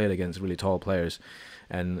 I've played against really tall players,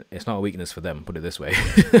 and it's not a weakness for them, put it this way.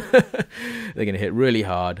 They're going to hit really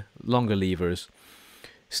hard, longer levers,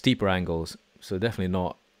 steeper angles, so definitely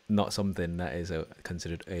not something that is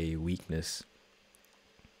considered a weakness.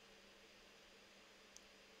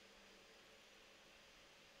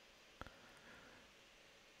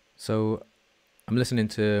 So I'm listening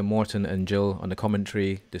to Morten and Jill on the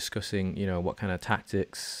commentary discussing, you know, what kind of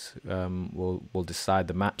tactics will decide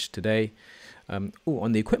the match today.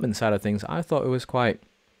 On the equipment side of things, I thought it was quite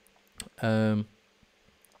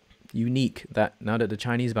unique that now that the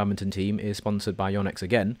Chinese badminton team is sponsored by Yonex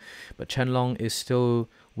again, but Chen Long is still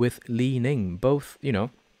with Li Ning. Both, you know,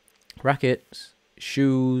 rackets,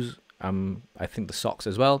 shoes, I think the socks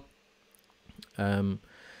as well.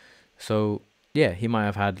 So yeah, he might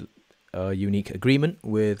have had a unique agreement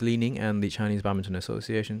with Li Ning and the Chinese Badminton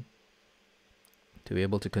Association to be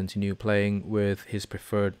able to continue playing with his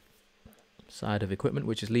preferred side of equipment,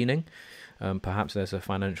 which is Li Ning. Perhaps there's a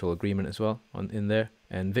financial agreement as well in there.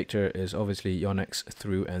 And Viktor is obviously Yonex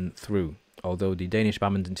through and through, although the Danish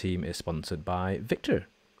badminton team is sponsored by Viktor.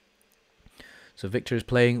 So Viktor is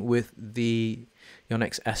playing with the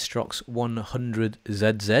Yonex Astrox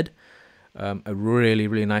 100ZZ. A really,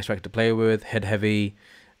 really nice racket to play with, head heavy.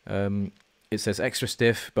 It says extra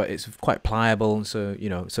stiff, but it's quite pliable, so, you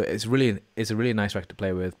know, so it's a really nice racket to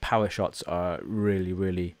play with. Power shots are really,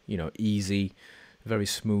 really, you know, easy, very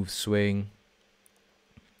smooth swing.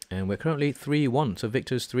 And we're currently 3-1, so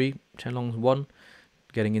Viktor's 3, Chen Long's 1,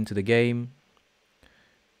 getting into the game.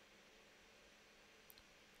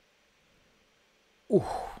 Ooh,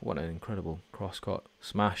 what an incredible cross-court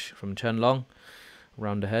smash from Chen Long,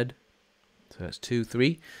 round the head. So that's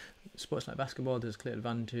 2-3. Sports like basketball, there's clear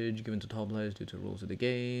advantage given to tall players due to rules of the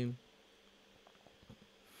game.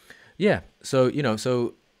 Yeah, so, you know,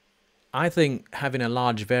 so I think having a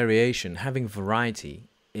large variation, having variety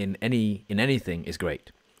in anything is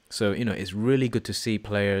great. So, you know, it's really good to see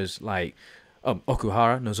players like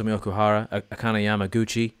Okuhara, Nozomi Okuhara, Akane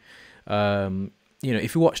Yamaguchi. You know,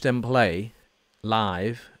 if you watch them play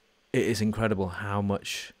live, it is incredible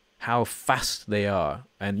how fast they are.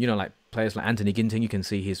 And, you know, like players like Anthony Ginting, you can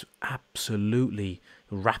see he's absolutely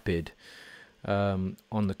rapid on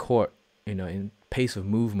the court, you know, in pace of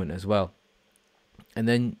movement as well. And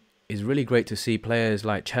then it's really great to see players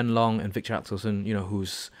like Chen Long and Viktor Axelsen, you know,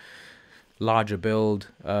 who's larger build,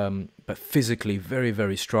 but physically very,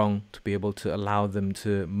 very strong, to be able to allow them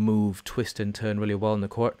to move, twist and turn really well in the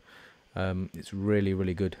court. It's really,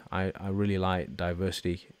 really good. I really like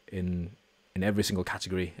diversity in every single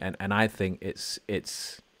category, and I think it's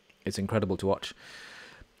incredible to watch.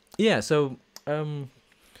 Yeah, so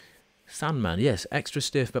Sandman, yes, extra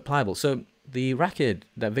stiff but pliable. So the racket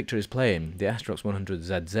that Viktor is playing, the Astrox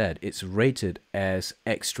 100ZZ, it's rated as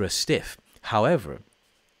extra stiff. However,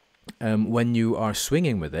 when you are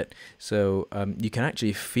swinging with it, so you can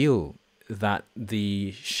actually feel that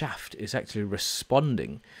the shaft is actually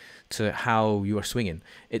responding to how you are swinging.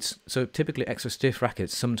 It's so typically extra stiff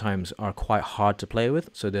rackets sometimes are quite hard to play with,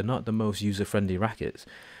 so they're not the most user-friendly rackets.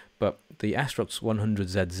 But the Astrox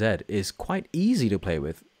 100ZZ is quite easy to play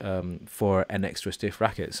with for an extra stiff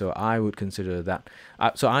racket. So I would consider that.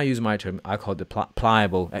 So I use my term, I call it the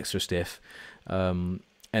pliable extra stiff. And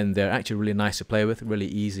they're actually really nice to play with, really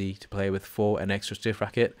easy to play with for an extra stiff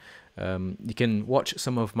racket. You can watch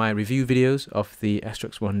some of my review videos of the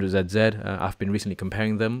Astrox 100ZZ. I've been recently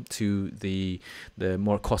comparing them to the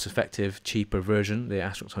more cost-effective, cheaper version, the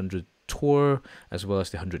Astrox 100 Tour, as well as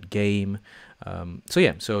the 100 Game. So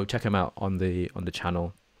yeah, so check them out on the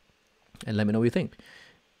channel, and let me know what you think.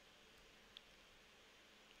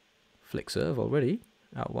 Flick serve already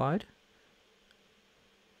out wide.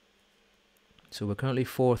 So we're currently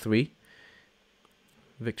 4-3.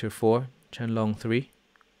 Viktor 4, Chen Long 3.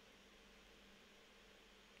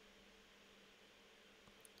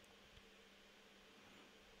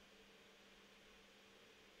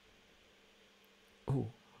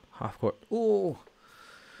 half court. Oh,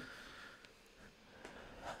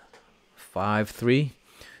 5-3.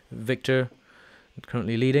 Viktor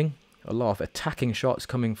currently leading. A lot of attacking shots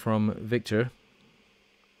coming from Viktor.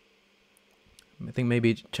 I think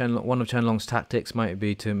maybe one of Chen Long's tactics might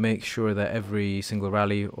be to make sure that every single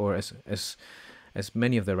rally, or as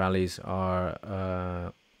many of the rallies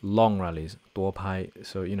are long rallies, 多拍,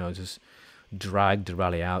 so just drag the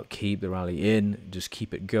rally out, keep the rally in, just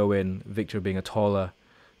keep it going. Viktor, being a taller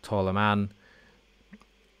man,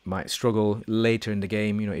 might struggle later in the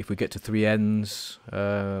game. If we get to 3 ends,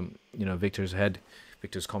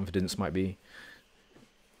 Viktor's confidence might be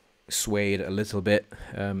swayed a little bit.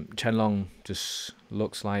 Chen Long just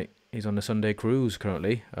looks like he's on a Sunday cruise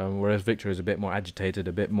currently, whereas Viktor is a bit more agitated,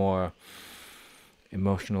 a bit more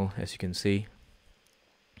emotional, as you can see.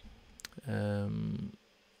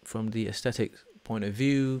 From the aesthetic point of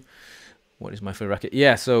view, what is my favorite racket?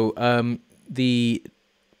 Yeah, so the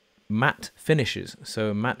matte finishes.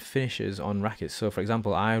 So matte finishes on rackets. So for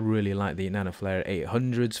example, I really like the Nanoflare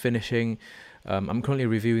 800's finishing. I'm currently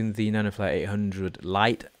reviewing the Nanoflare 800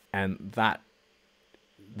 Lite, and that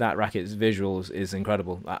racket's visuals is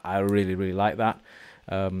incredible. I really like that.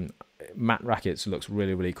 Matte rackets looks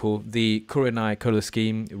really cool. The Kurenai color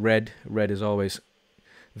scheme, red is always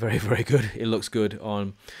very good. It looks good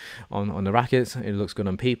on the rackets. It looks good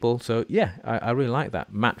on people. So yeah, I really like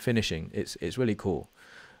that matte finishing. It's really cool.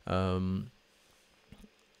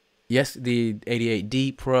 Yes, the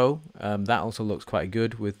 88D Pro, that also looks quite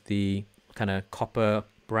good with the kind of copper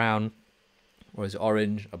brown, or is it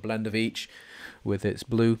orange, a blend of each with its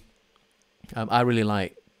blue. I really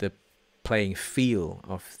like the playing feel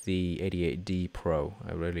of the 88D Pro.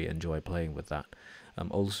 I really enjoy playing with that.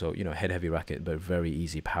 Also, head heavy racket, but very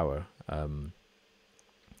easy power.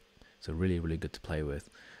 So really good to play with.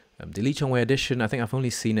 The Lee Chong Wei edition, I think I've only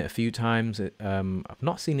seen it a few times. I've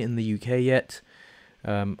not seen it in the UK yet.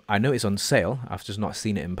 I know it's on sale. I've just not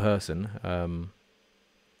seen it in person.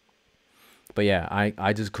 But yeah,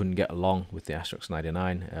 I just couldn't get along with the Astrox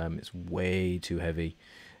 99. It's way too heavy.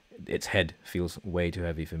 Its head feels way too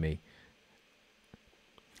heavy for me.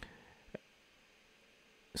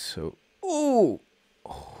 So,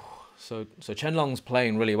 So Chen Long's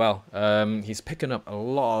playing really well. He's picking up a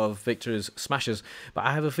lot of Viktor's smashes, but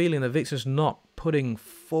I have a feeling that Viktor's not putting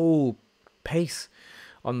full pace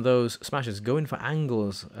on those smashes, going for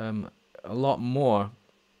angles a lot more,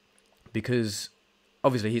 because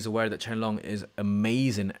obviously he's aware that Chen Long is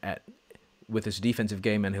amazing with his defensive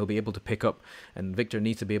game, and he'll be able to pick up, and Viktor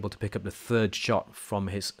needs to be able to pick up the third shot from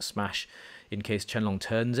his smash in case Chen Long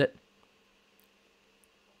turns it.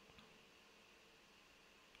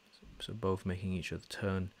 So both making each other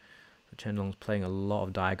turn. So Chen Long's playing a lot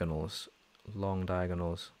of diagonals, long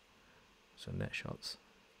diagonals, so net shots.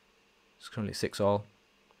 It's currently 6-all.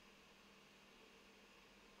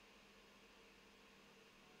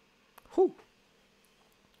 Whew.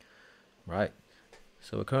 Right,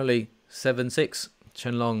 so we're currently 7-6.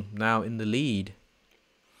 Chen Long now in the lead.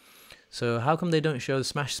 So how come they don't show the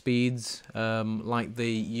smash speeds like they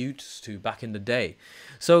used to back in the day?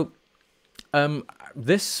 So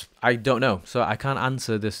this I don't know, so I can't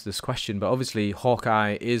answer this question, but obviously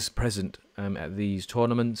Hawkeye is present at these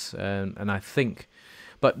tournaments, and I think,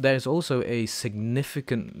 but there's also a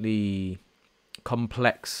significant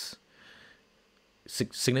complex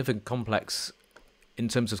in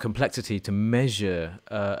terms of complexity to measure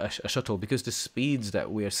a shuttle, because the speeds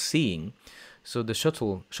that we're seeing, so the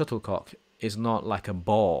shuttlecock is not like a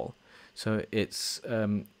ball, so it's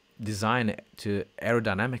designed to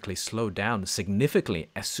aerodynamically slow down significantly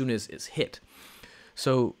as soon as it's hit.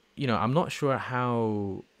 So I'm not sure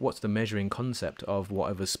what's the measuring concept of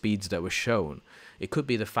whatever speeds that were shown. It could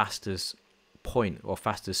be the fastest point or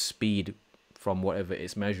fastest speed from whatever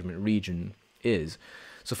its measurement region is.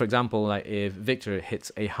 So for example, like if Viktor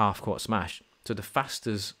hits a half-court smash, so the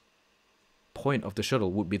fastest point of the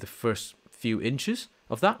shuttle would be the first few inches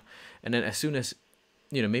of that, and then as soon as,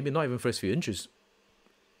 maybe not even first few inches,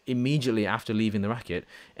 immediately after leaving the racket,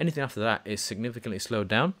 anything after that is significantly slowed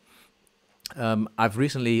down. I've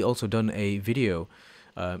recently also done a video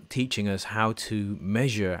teaching us how to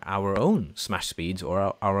measure our own smash speeds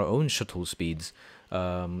or our own shuttle speeds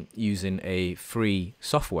using a free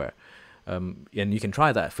software. And you can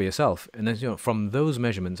try that for yourself. And then, from those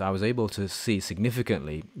measurements, I was able to see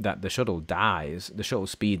significantly that the shuttle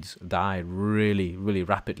speeds die really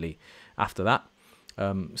rapidly after that.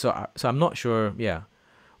 So I'm not sure,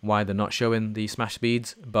 why they're not showing the smash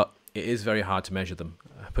speeds, but it is very hard to measure them,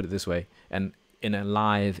 put it this way. And in a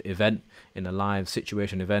live event, in a live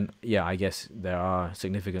situation event, I guess there are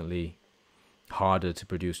significantly harder to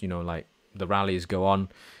produce, like the rallies go on,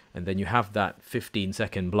 and then you have that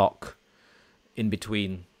 15-second block in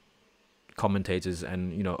between commentators,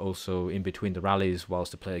 and you know, also in between the rallies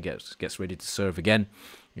whilst the player gets ready to serve again.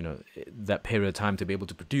 You know, that period of time to be able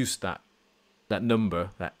to produce that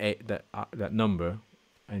number, that number,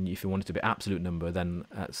 and if you want it to be absolute number, then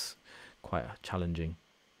that's quite challenging.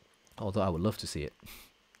 Although I would love to see it.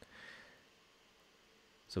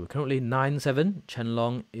 So we're currently 9-7. Chen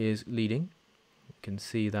Long is leading. You can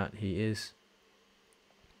see that he is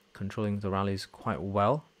controlling the rallies quite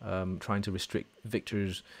well, trying to restrict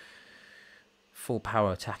Viktor's full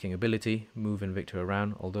power attacking ability, moving Viktor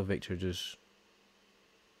around, although Viktor just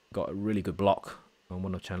got a really good block on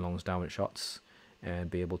one of Chen Long's downward shots and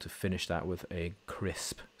be able to finish that with a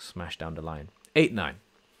crisp smash down the line. 8-9.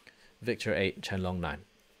 Viktor 8, Chen Long 9.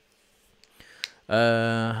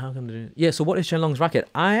 How come they do? Yeah, so what is Chen Long's racket?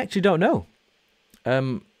 I actually don't know.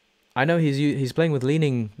 I know he's playing with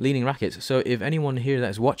leaning rackets. So if anyone here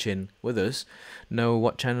that's watching with us know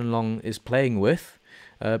what Chen Long is playing with,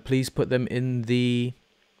 please put them in the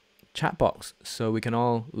chat box so we can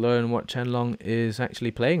all learn what Chen Long is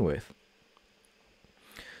actually playing with.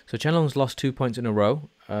 So Chen Long's lost 2 points in a row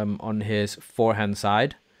on his forehand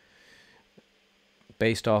side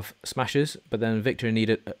based off smashes, but then Viktor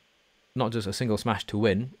needed not just a single smash to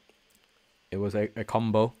win. It was a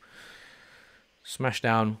combo. Smash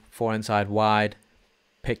down, forehand side wide,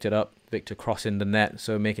 picked it up, Viktor crossing the net,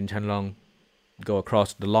 so making Chen Long go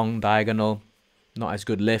across the long diagonal. Not as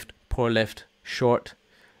good lift, poor lift, short.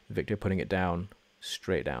 Viktor putting it down,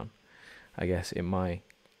 straight down. I guess it might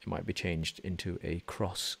be changed into a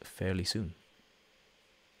cross fairly soon.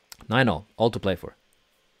 9-all, all to play for.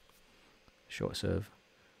 Short serve.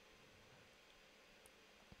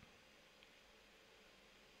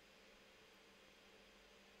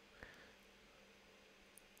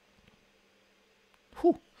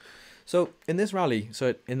 Whew. So in this rally,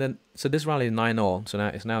 this rally is 9-all. So now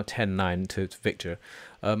it's now 10-9 to Viktor.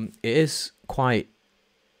 It is quite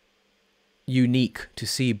unique to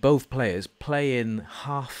see both players play in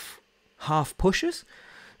half pushes.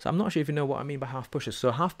 So I'm not sure if you know what I mean by half pushes.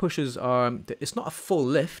 So half pushes are, it's not a full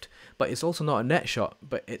lift, but it's also not a net shot,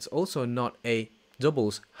 but it's also not a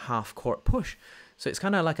doubles half court push. So it's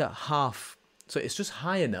kind of like a half. So it's just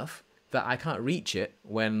high enough that I can't reach it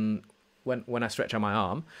when I stretch out my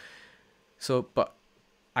arm. So, but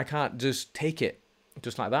I can't just take it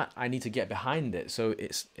just like that. I need to get behind it. So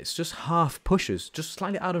it's just half pushes, just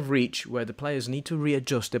slightly out of reach, where the players need to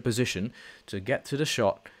readjust their position to get to the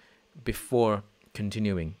shot before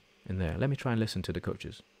continuing in there. Let me try and listen to the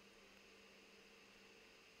coaches.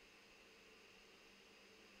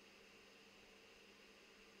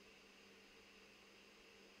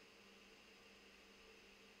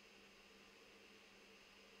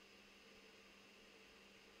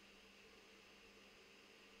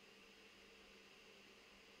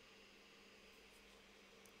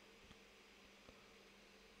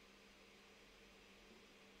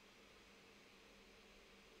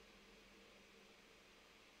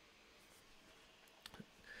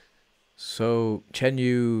 So Chen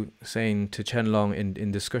Yu saying to Chen Long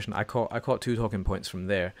in discussion, I caught 2 talking points from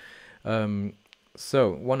there.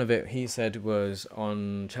 So one of it he said was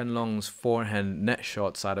on Chen Long's forehand net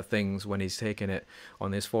shot side of things, when he's taking it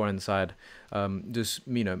on his forehand side, just,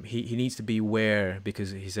 you know, he needs to be aware,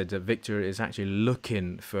 because he said that Viktor is actually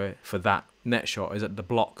looking for that net shot, is at the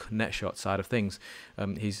block net shot side of things.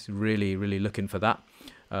 He's really looking for that.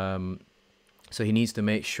 So he needs to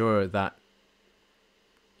make sure that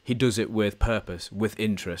he does it with purpose, with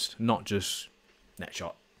interest, not just net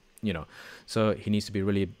shot, you know. So he needs to be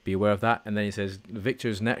aware of that. And then he says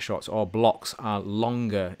Viktor's net shots or blocks are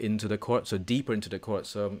longer into the court, so deeper into the court.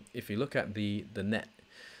 So if you look at the net,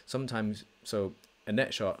 sometimes, so a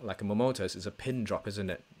net shot like a Momota's is a pin drop, isn't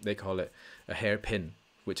it? They call it a hair pin,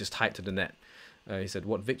 which is tight to the net. He said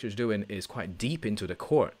what Viktor's doing is quite deep into the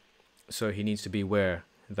court, so he needs to be aware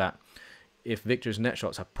that if Viktor's net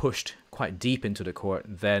shots are pushed quite deep into the court,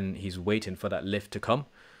 then he's waiting for that lift to come.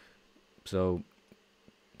 So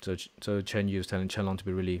Chen Yu is telling Chen Long to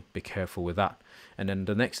be careful with that. And then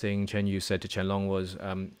the next thing Chen Yu said to Chen Long was,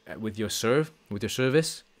 with your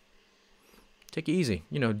service, take it easy.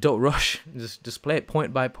 You know, don't rush. Just play it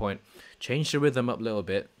point by point. Change the rhythm up a little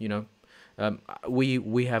bit. You know,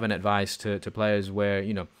 we have an advice to players where,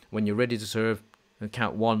 you know, when you're ready to serve,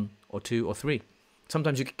 count 1 or 2 or 3.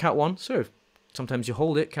 Sometimes you count 1, serve. Sometimes you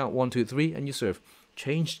hold it, count 1, 2, 3, and you serve.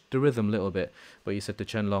 Change the rhythm a little bit. But you said to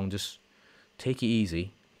Chen Long, just take it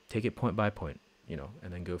easy, take it point by point, you know,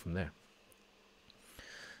 and then go from there.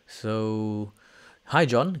 So, hi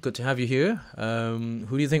John, good to have you here. Who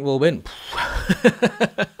do you think will win?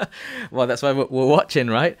 Well, that's why we're watching,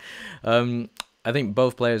 right? I think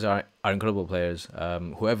both players are incredible players.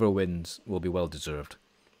 Whoever wins will be well deserved.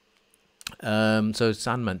 So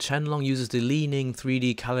Sandman, Chen Long uses the Leaning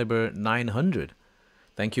 3D caliber 900.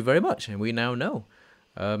 Thank you very much, and we now know.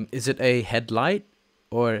 Is it a headlight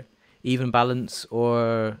or even balance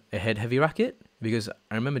or a head heavy racket? Because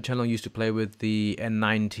I remember Chen Long used to play with the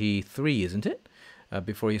N93, isn't it?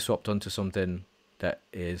 Before he swapped onto something that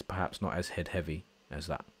is perhaps not as head heavy as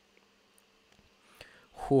that.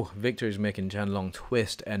 Whew, Viktor is making Chen Long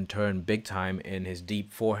twist and turn big time in his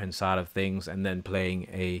deep forehand side of things, and then playing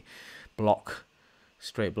a block,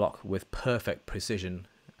 straight block with perfect precision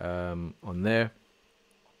on there.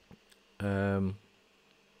 1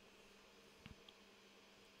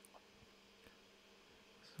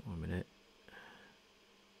 minute.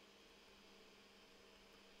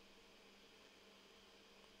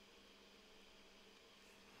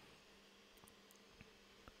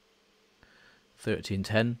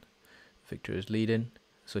 (13-10). Viktor is leading.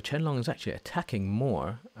 So Chen Long is actually attacking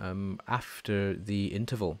more after the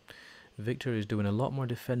interval. Viktor is doing a lot more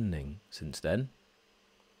defending since then.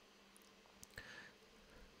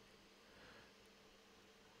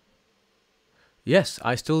 Yes,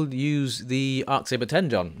 I still use the Axelsen 10,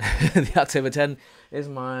 John. The Axelsen 10 is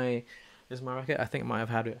my racket. I think I might have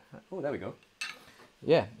had it. Oh, there we go.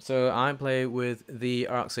 Yeah, so I play with the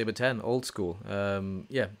Axelsen 10, old school.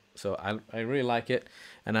 Yeah, so I really like it,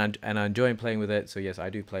 and I enjoy playing with it. So yes, I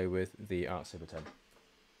do play with the Axelsen 10.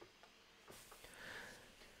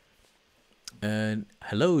 And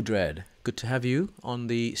hello, Dread. Good to have you on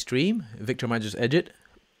the stream. Viktor might just edge it.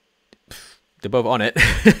 They're both on it.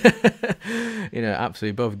 You know,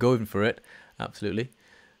 absolutely both going for it. Absolutely.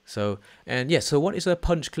 So, and yeah, so what is a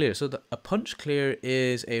punch clear? So a punch clear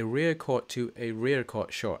is a rear court to a rear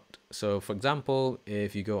court shot. So for example,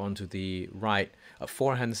 if you go onto the right, a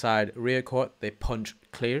forehand side rear court, they punch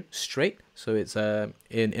clear straight. So it's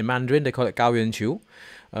in Mandarin they call it Gao Yuan Qiu.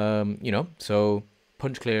 You know, so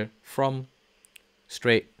punch clear from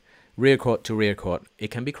straight rear court to rear court.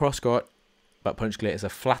 It can be cross court, but punch clear is a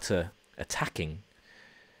flatter attacking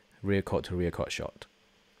rear court to rear court shot.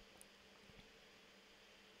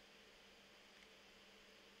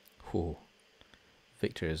 Ooh.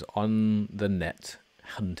 Viktor is on the net,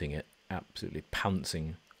 hunting it, absolutely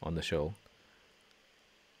pouncing on the shoal.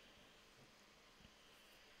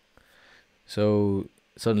 So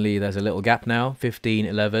suddenly there's a little gap now,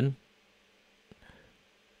 15-11.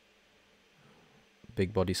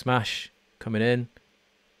 Big body smash coming in.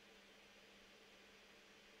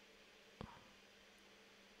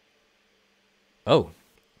 Oh,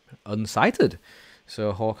 unsighted.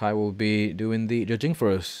 So Hawkeye will be doing the judging for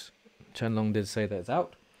us. Chen Long did say that it's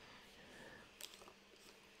out.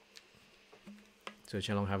 So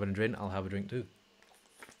Chen Long having a drink, I'll have a drink too.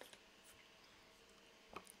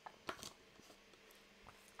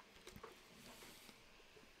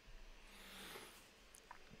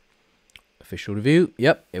 Official review,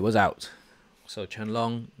 yep, it was out. So Chen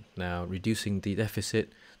Long now reducing the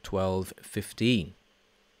deficit, 12-15.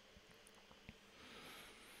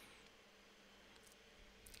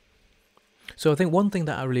 So I think one thing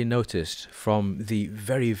that I really noticed from the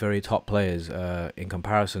very, very top players in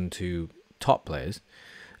comparison to top players,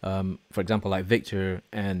 for example, like Viktor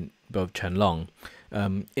and both Chen Long,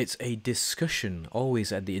 it's a discussion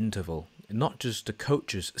always at the interval, not just the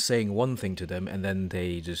coaches saying one thing to them and then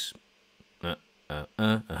they just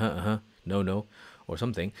no, or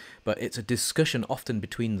something, but it's a discussion often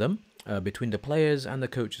between them, between the players and the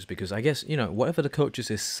coaches, because I guess, you know, whatever the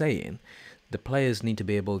coaches is saying, the players need to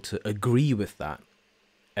be able to agree with that,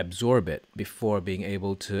 absorb it before being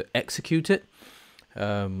able to execute it.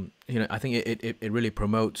 You know, I think it really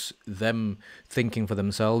promotes them thinking for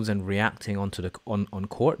themselves and reacting onto the on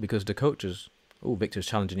court, because the coaches, oh, Viktor's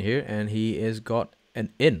challenging here and he has got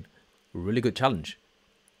an really good challenge.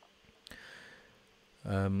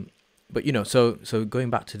 But you know, so going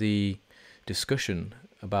back to the discussion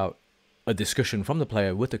about a discussion from the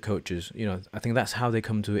player with the coaches, you know, I think that's how they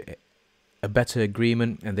come to a better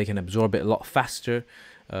agreement, and they can absorb it a lot faster,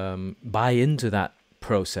 buy into that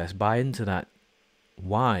process, buy into that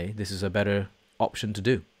why this is a better option to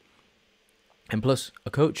do. And plus, a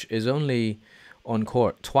coach is only on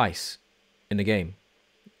court twice in the game.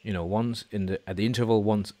 You know, once at the interval,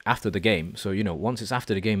 once after the game. So, you know, once it's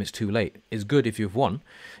after the game, it's too late. It's good if you've won.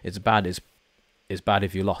 It's bad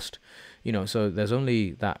if you lost. You know, so there's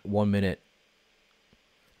only that 1 minute,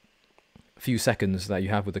 few seconds that you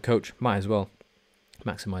have with the coach. Might as well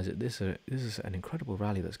maximize it. This is an incredible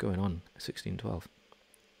rally that's going on. 16-12.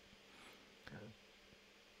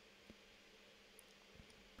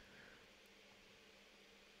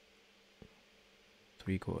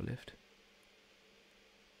 3/4 lift.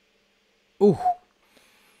 Ooh.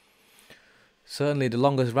 Certainly the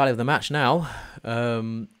longest rally of the match now.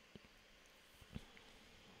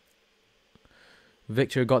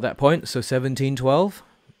 Viktor got that point, so 17-12.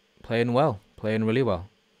 Playing well, playing really well.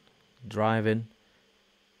 Driving.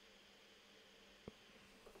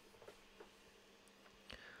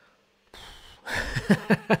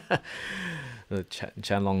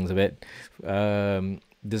 Chen Long's a bit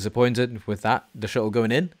disappointed with that, the shuttle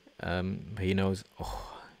going in. But he knows,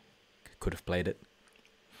 could have played it.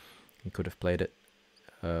 He could have played it.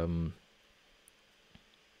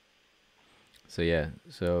 So yeah,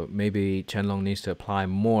 so maybe Chen Long needs to apply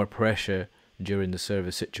more pressure during the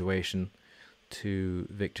service situation to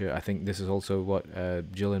Viktor. I think this is also what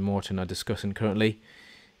Jill and Morton are discussing currently.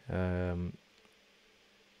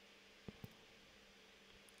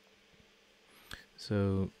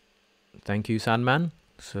 So thank you, Sandman.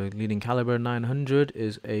 So leading caliber 900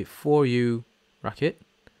 is a 4U racket.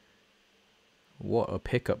 What a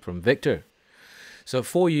pickup from Viktor. So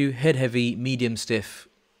 4U head heavy, medium stiff.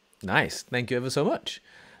 Nice. Thank you ever so much.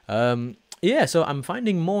 Yeah, so I'm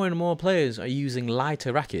finding more and more players are using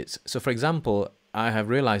lighter rackets. So for example, I have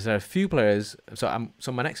realized there are a few players. So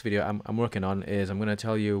my next video I'm working on is I'm going to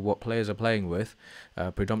tell you what players are playing with,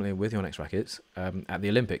 predominantly with Yonex rackets at the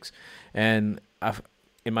Olympics. And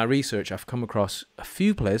in my research, I've come across a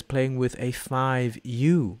few players playing with a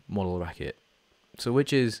 5U model racket. So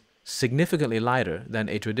which is significantly lighter than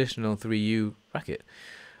a traditional 3U racket.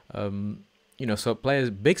 You know, so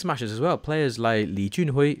players, big smashers as well. Players like Li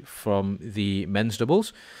Junhui from the men's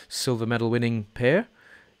doubles, silver medal winning pair.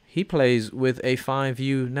 He plays with a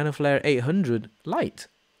 5U Nanoflare 800 light.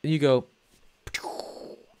 And you go,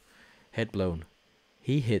 head blown.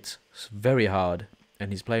 He hits very hard,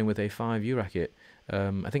 and he's playing with a 5U racket.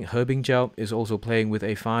 I think Herbing Jiao is also playing with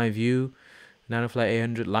a 5U Nanoflare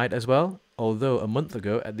 800 light as well. Although a month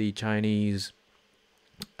ago at the Chinese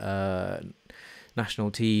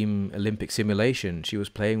national team Olympic simulation, she was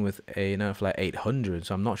playing with a Nanoflare 800,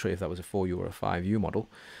 so I'm not sure if that was a 4U or a 5U model.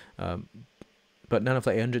 But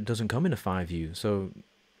Nanoflare 800 doesn't come in a 5U, so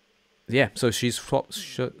yeah, so she's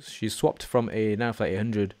swapped from a Nanoflare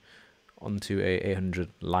 800 onto a 800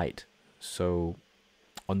 light, so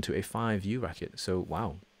onto a 5U racket. So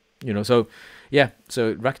wow, you know, so yeah,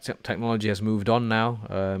 so racket technology has moved on now.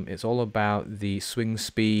 It's all about the swing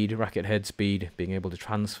speed, racket head speed, being able to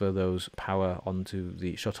transfer those power onto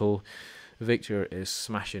the shuttle. Viktor is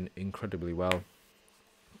smashing incredibly well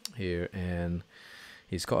here, and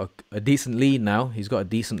he's got a decent lead now. He's got a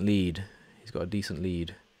decent lead.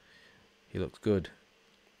 He looks good.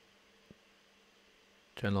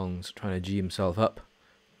 Chen Long's trying to G himself up.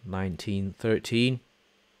 19-13.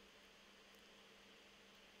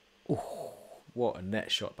 Oh, what a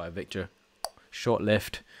net shot by Viktor. Short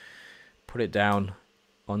lift. Put it down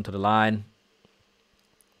onto the line.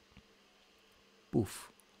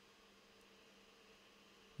 Oof.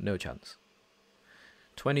 No chance.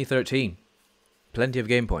 20-13. Plenty of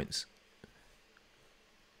game points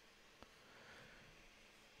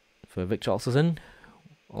for Viktor Axelsen.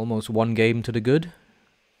 Almost one game to the good.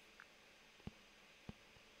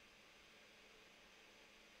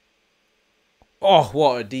 Oh,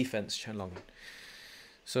 what a defense, Chen Long.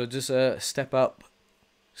 So just a step up,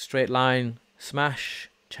 straight line, smash.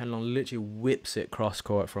 Chen Long literally whips it cross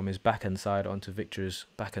court from his backhand side onto Viktor's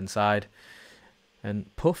backhand side.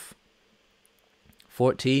 And poof.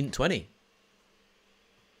 14-20.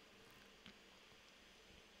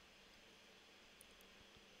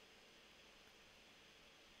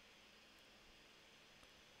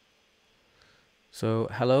 So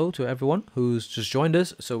hello to everyone who's just joined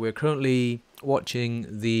us. So we're currently watching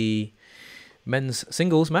the men's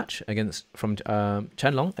singles match from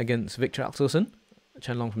Chen Long against Viktor Axelsen.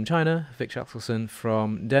 Chen Long from China, Viktor Axelsen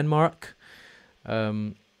from Denmark.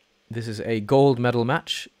 This is a gold medal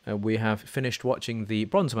match. We have finished watching the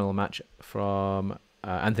bronze medal match from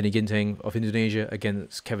Anthony Ginting of Indonesia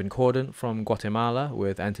against Kevin Cordon from Guatemala,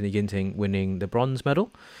 with Anthony Ginting winning the bronze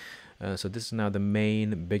medal. So this is now the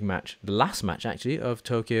main big match, the last match actually of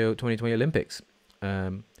Tokyo 2020 Olympics.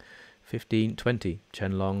 15-20,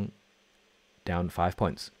 Chen Long down 5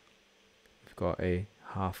 points. We've got a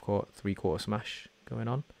half court, 3/4 smash going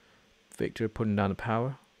on. Viktor putting down the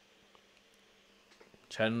power.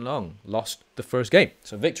 Chen Long lost the first game.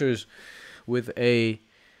 So Viktor's with a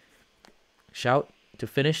shout to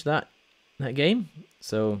finish that game.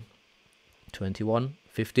 So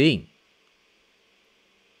 21-15.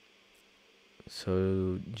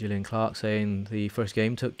 So Gillian Clark saying the first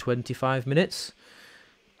game took 25 minutes.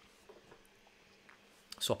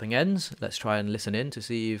 swapping ends. Let's try and listen in to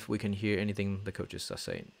see if we can hear anything the coaches are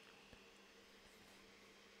saying.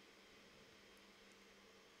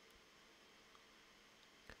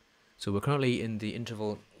 So we're currently in the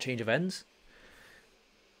interval change of ends.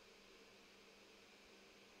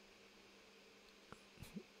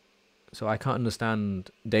 So I can't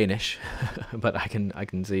understand Danish, but I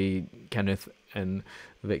can see Kenneth and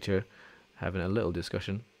Viktor having a little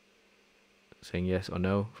discussion, saying yes or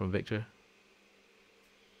no from Viktor.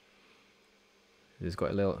 He's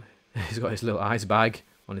got his little ice bag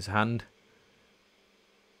on his hand.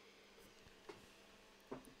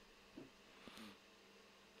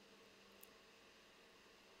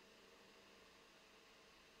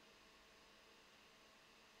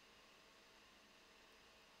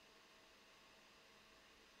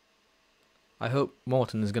 I hope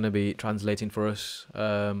Morten is going to be translating for us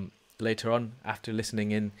later on, after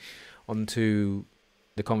listening in onto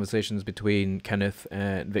the conversations between Kenneth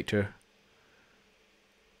and Viktor.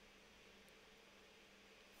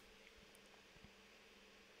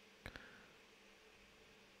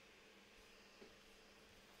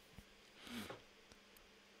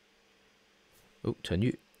 Oh, Chen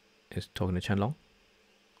Yu is talking to Chen Long.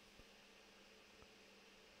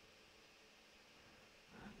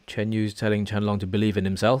 Chen Yu's telling Chen Long to believe in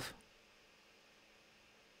himself.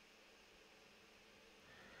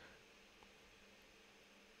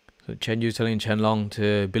 So Chen Yu's telling Chen Long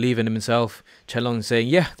to believe in himself. Chen Long saying,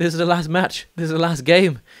 yeah, this is the last match. This is the last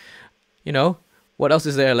game. You know, what else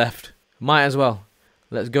is there left? Might as well.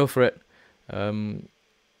 Let's go for it. Chen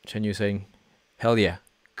Yu saying, hell yeah.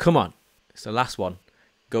 Come on. It's the last one.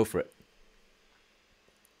 Go for it.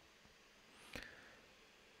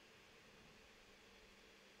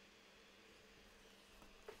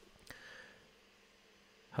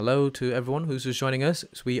 Hello to everyone who's just joining us.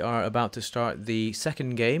 So we are about to start the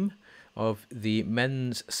second game of the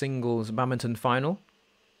men's singles badminton final.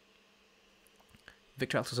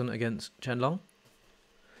 Viktor Axelsen against Chen Long.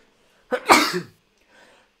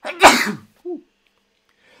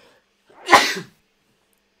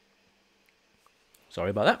 Sorry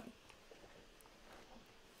about that.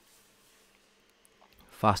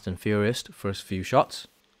 Fast and furious first few shots.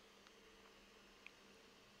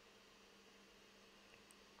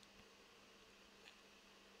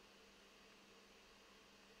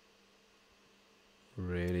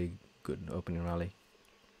 Really good opening rally.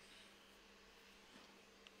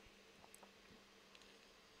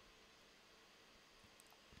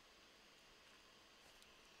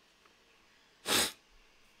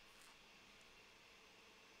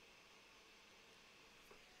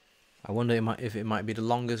 I wonder if it might be the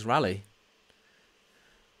longest rally.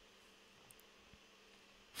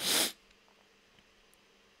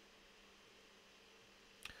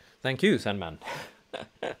 Thank you, Sandman.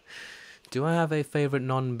 Do I have a favourite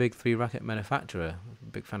non-Big Three racket manufacturer?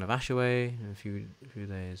 Big fan of Ashaway. In a few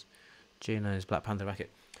days. Gina's Black Panther racket.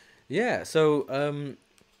 Yeah, so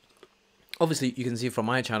obviously you can see from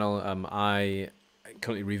my channel, I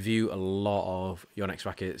currently review a lot of Yonex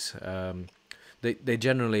rackets. They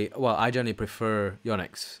generally, well, I generally prefer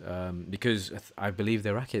Yonex because I believe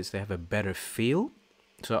their rackets, they have a better feel.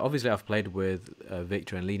 So obviously I've played with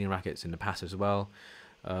Viktor and leading rackets in the past as well.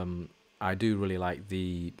 I do really like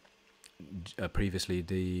the previously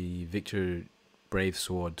the Viktor Brave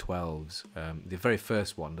Sword 12s, the very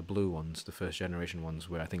first one, the blue ones, the first generation ones,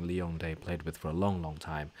 where I think Leon Day played with for a long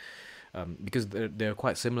time, because they're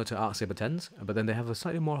quite similar to Arc Saber 10s, but then they have a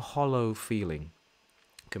slightly more hollow feeling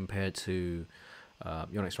compared to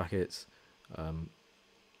Yonex rackets.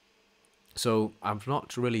 So I've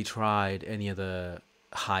not really tried any other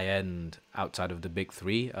high end outside of the big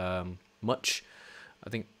three much. I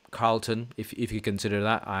think Carlton, if you consider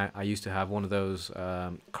that, I used to have one of those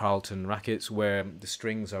Carlton rackets where the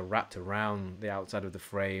strings are wrapped around the outside of the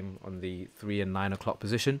frame on the 3 and 9 o'clock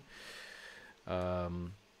position.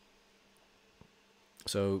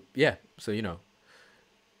 So yeah, so you know,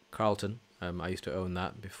 Carlton, I used to own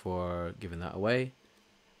that before giving that away.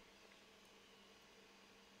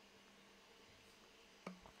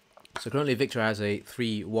 So currently Viktor has a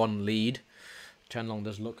 3-1 lead. Chen Long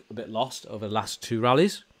does look a bit lost over the last two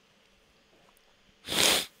rallies.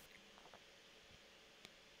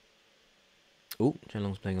 Oh, Chen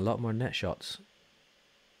Long's playing a lot more net shots.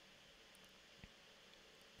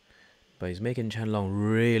 But he's making Chen Long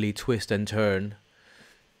really twist and turn.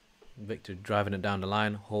 Viktor driving it down the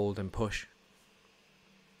line, hold and push.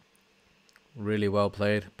 Really well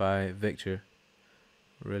played by Viktor.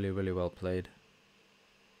 Really well played.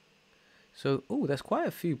 So, oh, there's quite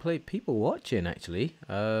a few people watching actually.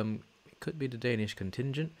 It could be the Danish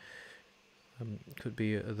contingent. Could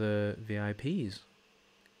be the VIPs.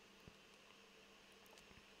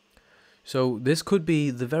 So this could be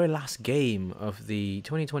the very last game of the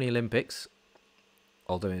 2020 Olympics,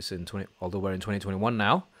 although we're in 2021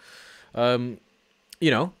 now.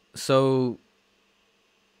 So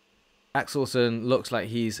Axelsen looks like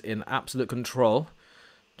he's in absolute control.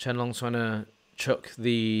 Chen Long's trying to chuck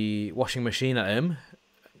the washing machine at him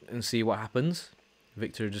and see what happens.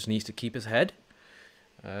 Viktor just needs to keep his head.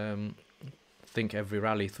 Think every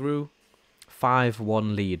rally through.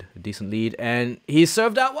 5-1 lead, a decent lead, and he's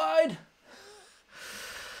served out wide.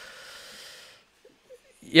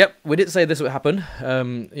 Yep, we did say this would happen.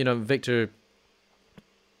 Viktor,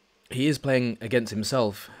 he is playing against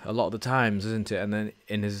himself a lot of the times, isn't it? And then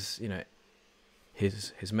in his,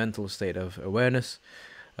 his mental state of awareness,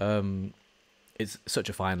 it's such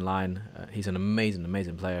a fine line. He's an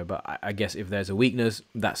amazing player, but I guess if there's a weakness,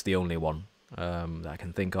 that's the only one that I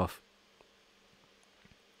can think of.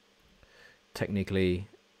 Technically,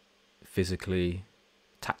 physically,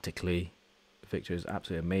 tactically, Viktor is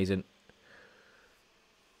absolutely amazing.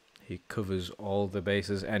 He covers all the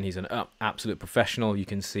bases, and he's an absolute professional. You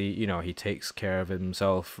can see, he takes care of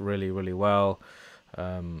himself really, really well.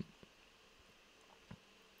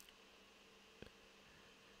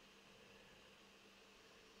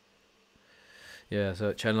 Yeah,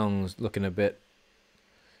 so Chen Long's looking a bit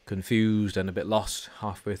confused and a bit lost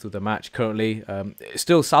halfway through the match currently. It's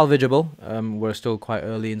still salvageable. We're still quite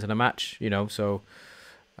early into the match, so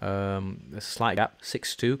there's a slight gap,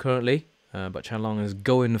 6-2 currently. But Chen Long is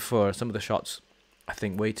going for some of the shots, I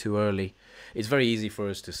think, way too early. It's very easy for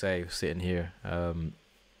us to say sitting here.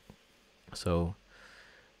 So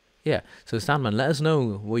Sandman, let us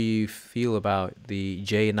know what you feel about the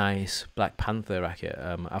J Nice Black Panther racket.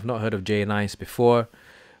 I've not heard of J Nice before,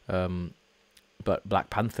 but Black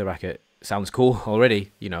Panther racket sounds cool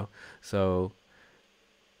already, So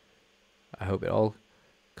I hope it all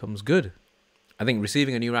comes good. I think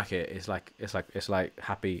receiving a new racket is like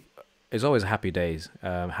happy. It's always a happy day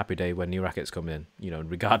when new rackets come in,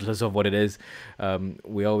 regardless of what it is.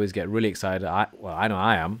 We always get really excited. I know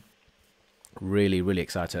I am really, really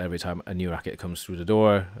excited every time a new racket comes through the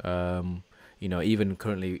door. Even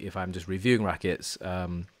currently, if I'm just reviewing rackets,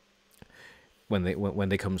 when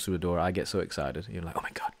they come through the door, I get so excited. You're like, oh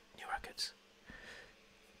my god, new rackets.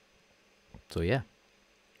 So yeah,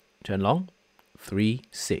 Chen Long,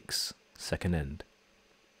 3-6, second end.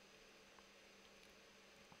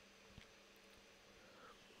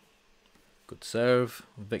 Good serve.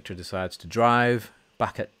 Viktor decides to drive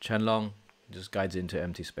back at Chen Long. Just guides into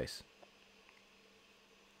empty space.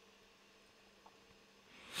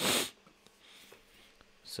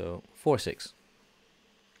 So 4-6.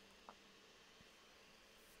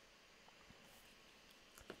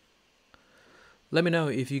 Let me know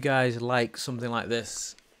if you guys like something like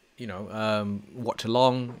this. Watch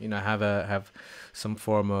along. Have some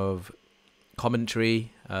form of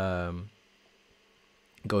commentary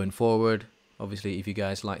going forward. Obviously, if you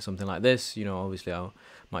guys like something like this, obviously I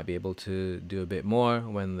might be able to do a bit more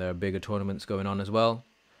when there are bigger tournaments going on as well.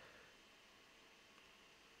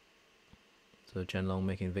 So Chen Long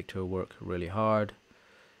making Viktor work really hard.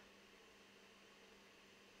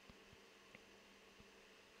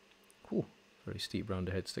 Ooh, very steep round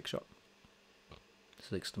ahead stick shot.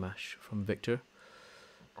 Slick smash from Viktor.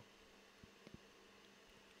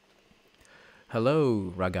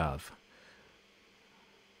 Hello, Ragav.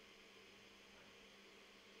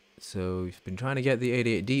 So you've been trying to get the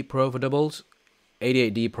 88D Pro for doubles.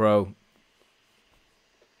 88D Pro.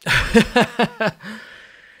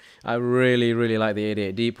 I really, really like the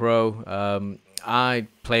 88D Pro. I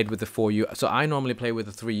played with the 4U. So I normally play with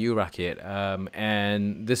the 3U racket.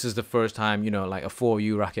 And this is the first time, like a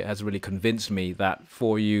 4U racket has really convinced me that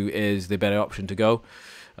 4U is the better option to go.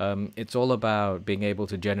 It's all about being able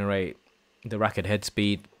to generate the racket head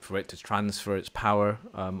speed for it to transfer its power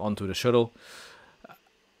onto the shuttle.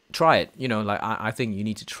 Try it, I think you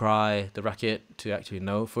need to try the racket to actually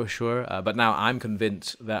know for sure. But now I'm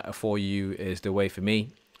convinced that a 4U is the way for me.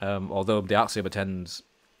 Although the Arc Saber 10s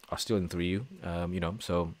are still in 3U,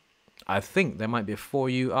 so I think there might be a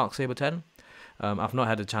 4U Arc Saber 10. I've not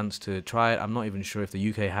had a chance to try it. I'm not even sure if the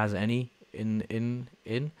UK has any in.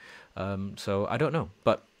 So I don't know,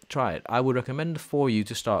 but try it. I would recommend the 4U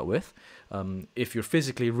to start with. If you're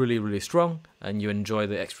physically really, really strong and you enjoy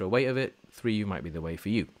the extra weight of it, 3U might be the way for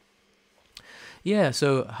you. Yeah,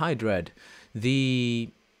 so hi Dread. The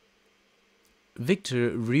Viktor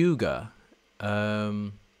Ryuga.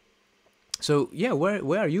 So yeah,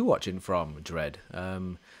 where are you watching from, Dread?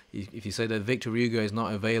 If you say that Viktor Ryuga is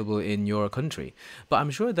not available in your country, but I'm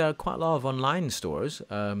sure there are quite a lot of online stores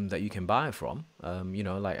that you can buy it from.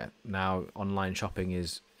 Like now online shopping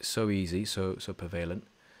is so easy, so prevalent.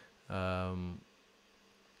 And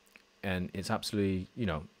it's absolutely,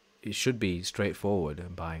 it should be straightforward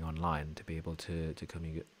and buying online to be able to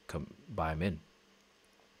come buy them in.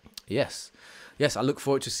 Yes, I look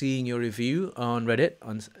forward to seeing your review on Reddit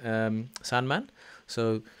on Sandman.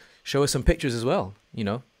 So show us some pictures as well.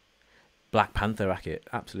 Black Panther racket,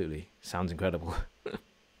 absolutely sounds incredible.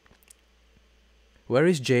 Where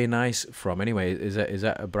is J Nice from anyway? Is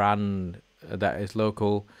that a brand that is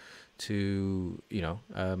local to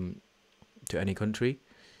to any country?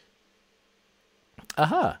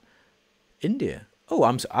 Aha, India. Oh,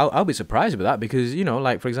 I'll be surprised with that because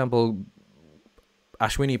like for example,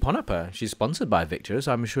 Ashwini Ponappa, she's sponsored by Viktor,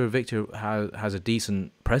 so I'm sure Viktor has a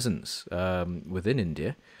decent presence within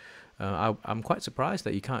India. I'm quite surprised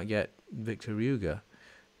that you can't get Viktor Ryuga.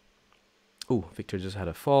 Oh, Viktor just had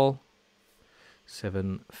a fall.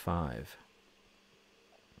 7-5.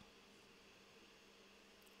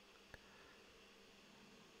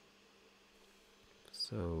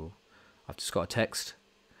 So I've just got a text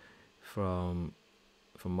from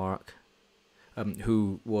Mark,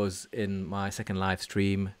 who was in my second live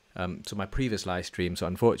stream, so my previous live stream. So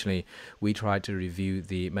unfortunately, we tried to review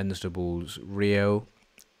the men's doubles Rio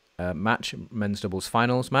match, men's doubles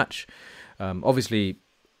finals match. Obviously,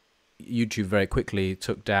 YouTube very quickly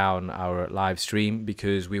took down our live stream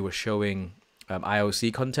because we were showing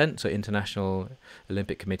IOC content, so International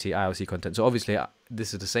Olympic Committee IOC content. So obviously,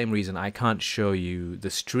 this is the same reason I can't show you the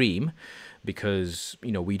stream, because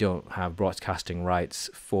we don't have broadcasting rights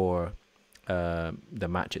for the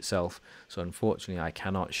match itself. So unfortunately, I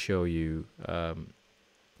cannot show you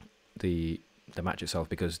the match itself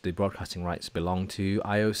because the broadcasting rights belong to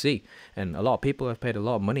IOC, and a lot of people have paid a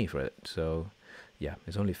lot of money for it. So yeah,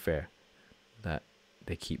 it's only fair that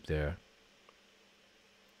they keep their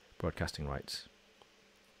broadcasting rights.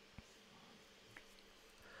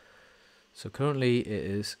 So currently it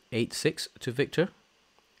is 8-6 to Viktor.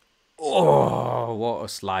 Oh, what a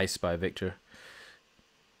slice by Viktor.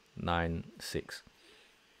 9-6.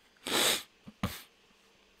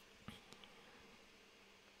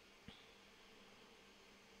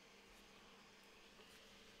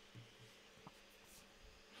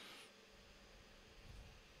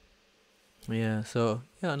 Yeah, so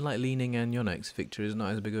unlike Leaning and Yonex, Viktor is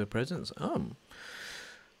not as big of a presence.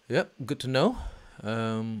 Yep, good to know.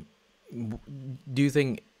 Do you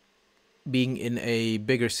think being in a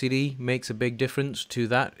bigger city makes a big difference to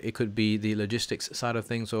that? It could be the logistics side of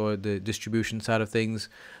things or the distribution side of things.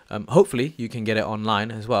 Hopefully you can get it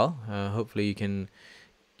online as well. Hopefully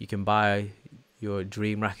you can buy your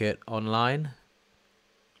dream racket online.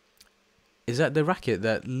 Is that the racket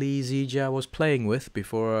that Lee Zijia was playing with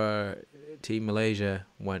before Team Malaysia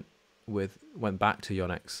went back to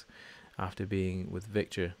Yonex after being with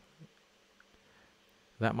Viktor?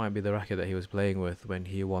 That might be the racket that he was playing with when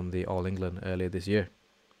he won the All England earlier this year.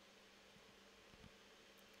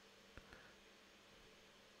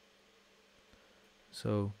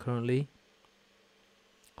 So currently,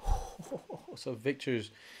 so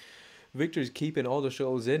Viktor's keeping all the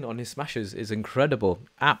shows in on his smashes is incredible,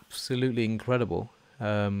 absolutely incredible.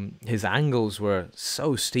 His angles were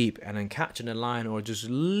so steep, and then catching a line or just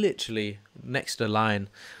literally next to the line.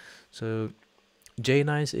 So J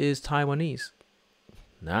Nice is Taiwanese.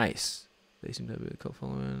 Nice. They seem to have a couple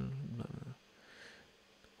following.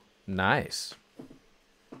 Nice.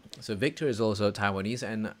 So Viktor is also Taiwanese,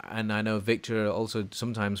 and I know Viktor also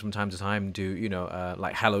sometimes from time to time do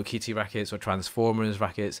like Hello Kitty rackets or Transformers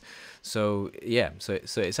rackets. So yeah, so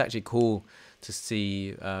it's actually cool to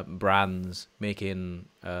see brands making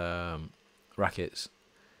rackets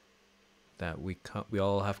that we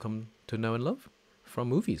all have come to know and love from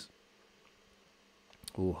movies.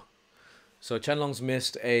 Ooh. So Chen Long's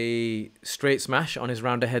missed a straight smash on his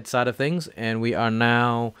round ahead side of things, and we are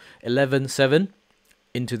now 11-7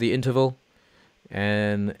 into the interval,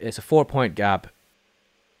 and it's a 4-point gap.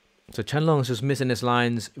 So Chen Long's just missing his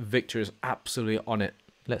lines. Viktor's absolutely on it.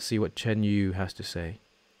 Let's see what Chen Yu has to say.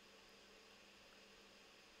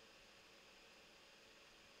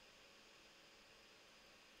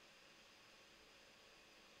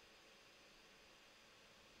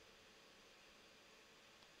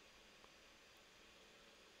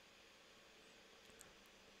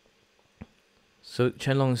 So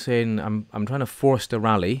Chen Long's saying, I'm trying to force the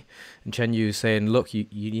rally, and Chen Yu is saying, look, you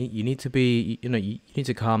need to be, you need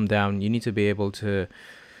to calm down. You need to be able to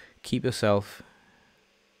keep yourself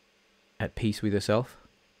at peace with yourself.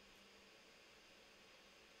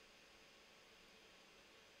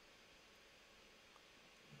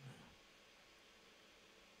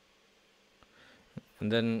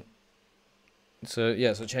 And then So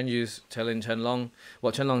yeah, so Chen Yu's telling Chen Long,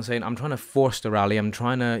 what Chen Long's saying, I'm trying to force the rally. I'm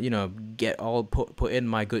trying to, you know, get all put in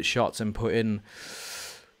my good shots and put in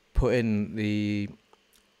the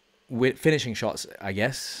finishing shots, I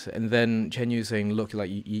guess. And then Chen Yu's saying, look, like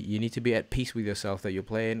you need to be at peace with yourself that you're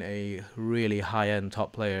playing a really high end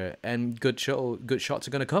top player, and good shots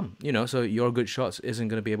are gonna come. You know, so your good shots isn't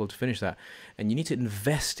gonna be able to finish that, and you need to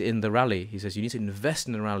invest in the rally. He says you need to invest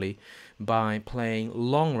in the rally by playing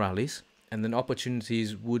long rallies. And then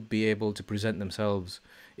opportunities would be able to present themselves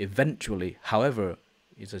eventually. However,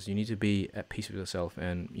 he says you need to be at peace with yourself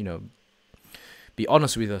and, you know, be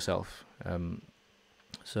honest with yourself.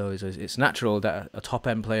 So he says it's natural that a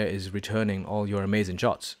top-end player is returning all your amazing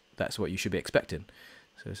shots. That's what you should be expecting.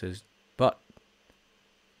 So he says, but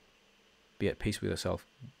be at peace with yourself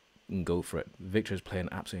and go for it. Viktor's playing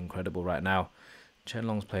absolutely incredible right now. Chen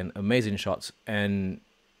Long's playing amazing shots and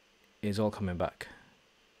is all coming back.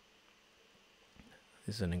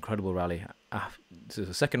 This is an incredible rally. This is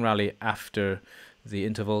the second rally after the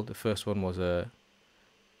interval. The first one was a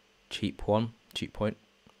cheap point.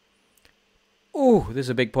 Oh, this is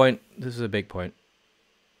a big point. This is a big point.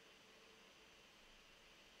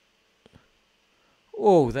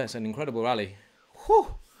 Oh, that's an incredible rally.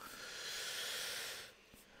 Whew.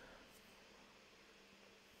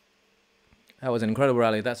 That was an incredible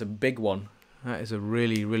rally. That's a big one. That is a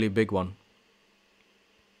really, really big one.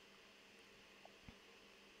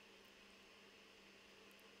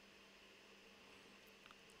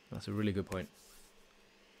 That's a really good point.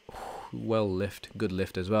 Well lift, good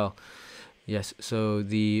lift as well. Yes, so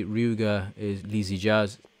the Ryuga is Lizzie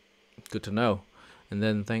Jazz. Good to know. And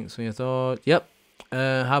then thanks for your thought. Yep.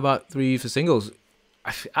 How about 3 for singles?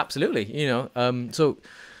 Absolutely. You know. So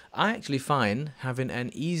I actually find having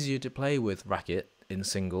an easier to play with racket in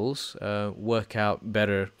singles work out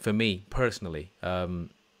better for me personally. You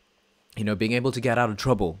know, being able to get out of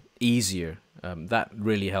trouble easier. That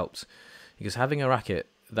really helps, because having a racket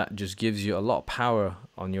that just gives you a lot of power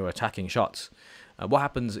on your attacking shots. What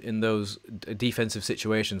happens in those defensive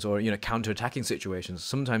situations, or, you know, counter-attacking situations?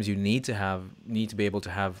 Sometimes you need to be able to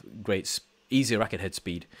have easier racket head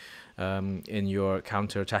speed in your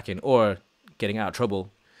counter-attacking or getting out of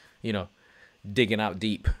trouble. You know, digging out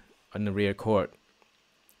deep on the rear court.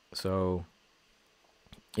 So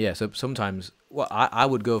yeah, so sometimes, well, I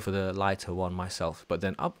would go for the lighter one myself, but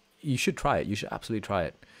then you should try it. You should absolutely try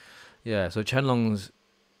it. Yeah. So Chen Long's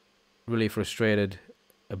really frustrated,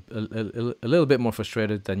 a little bit more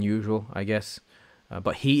frustrated than usual, I guess,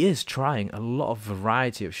 but he is trying a lot of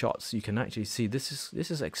variety of shots. You can actually see this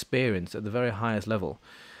is experience at the very highest level.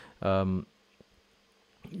 You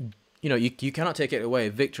know, you cannot take it away.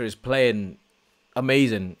 Viktor is playing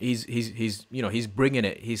amazing. He's you know, he's bringing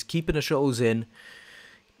it. He's keeping the shuttles in.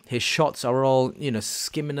 His shots are all, you know,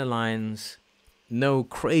 skimming the lines, no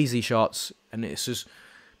crazy shots, and it's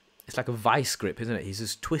like a vice grip, isn't it? He's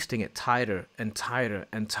just twisting it tighter and tighter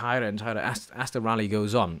and tighter and tighter as the rally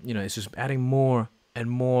goes on. You know, it's just adding more and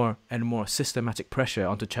more and more systematic pressure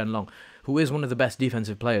onto Chen Long, who is one of the best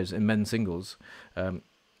defensive players in men's singles,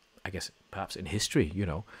 I guess perhaps in history, you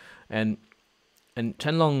know. And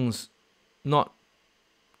Chen Long's not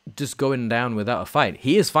just going down without a fight.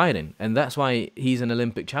 He is fighting, and that's why he's an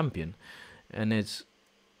Olympic champion. And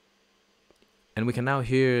we can now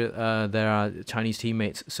hear there are Chinese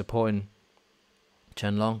teammates supporting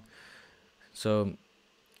Chen Long. So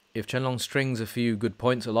if Chen Long strings a few good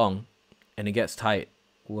points along and it gets tight,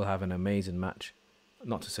 we'll have an amazing match.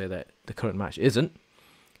 Not to say that the current match isn't,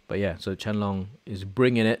 but yeah, so Chen Long is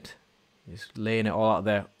bringing it. He's laying it all out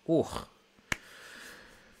there. Oh,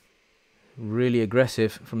 really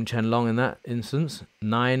aggressive from Chen Long in that instance.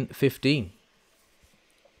 9-15.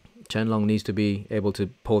 Chen Long needs to be able to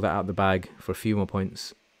pull that out of the bag for a few more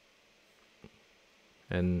points.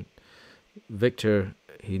 And Viktor,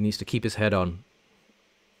 he needs to keep his head on.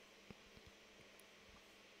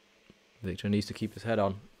 Viktor needs to keep his head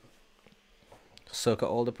on. Soak up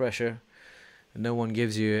all the pressure. No one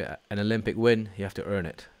gives you an Olympic win. You have to earn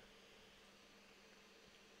it.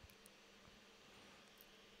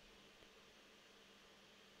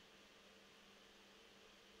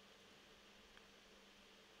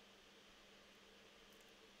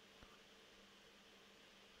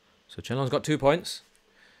 So Chen Long's got 2 points.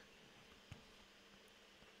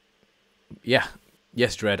 Yeah.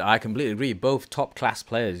 Yes, Dredd, I completely agree. Both top-class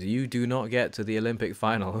players. You do not get to the Olympic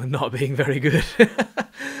final not being very good.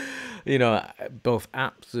 You know, both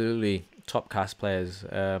absolutely top-class players.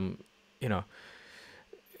 You know,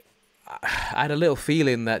 I had a little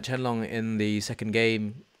feeling that Chen Long in the second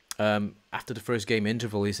game after the first game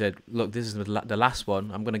interval, he said, "Look, this is the last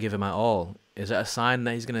one. I'm going to give him my all." Is that a sign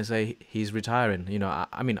that he's going to say he's retiring? You know,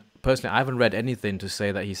 I mean, personally, I haven't read anything to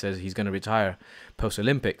say that he says he's going to retire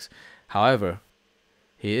post-Olympics. However,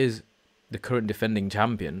 he is the current defending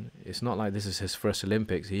champion. It's not like this is his first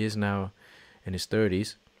Olympics. He is now in his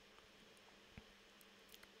 30s.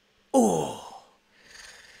 Oh!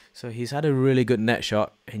 So he's had a really good net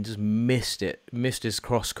shot and just missed it. Missed his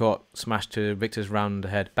cross-court smash to Viktor's round the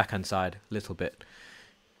head, backhand side, a little bit.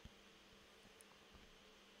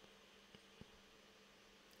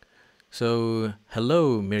 So,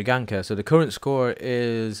 hello, Mirganka. So the current score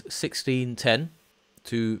is 16-10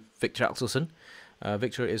 to Viktor Axelsen.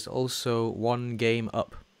 Viktor is also 1 game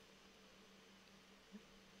up.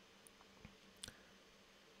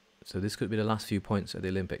 So this could be the last few points at the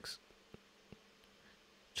Olympics.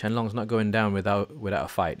 Chen Long's not going down without a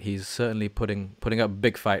fight. He's certainly putting up a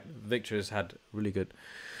big fight. Viktor's had really good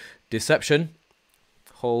deception,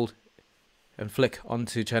 hold, and flick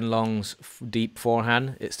onto Chen Long's deep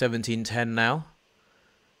forehand. It's 17-10 now.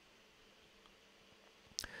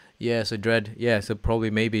 Yeah, so Dread. Yeah, so probably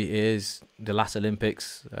maybe it is the last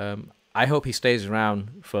Olympics. I hope he stays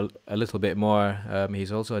around for a little bit more.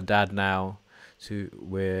 He's also a dad now,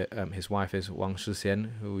 where his wife is Wang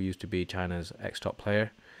Shixian, who used to be China's ex-top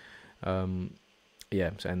player.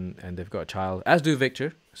 Yeah, and they've got a child, as do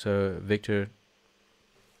Viktor. So Viktor.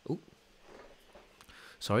 Oh,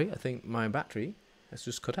 sorry, I think my battery has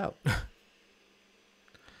just cut out.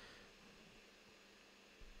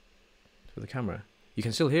 For the camera, you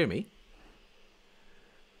can still hear me.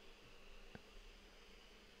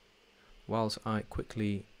 Whilst I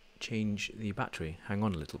quickly change the battery, hang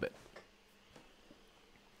on a little bit.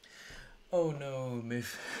 Oh no,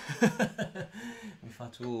 Mif.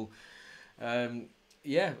 Mifatul.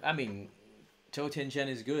 Yeah, I mean, Zhou Tianchen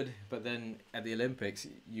is good, but then at the Olympics,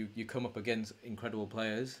 you come up against incredible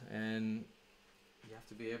players, and you have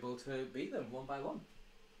to be able to beat them one by one.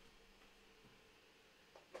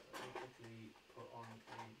 Let me quickly put on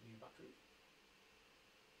a new battery.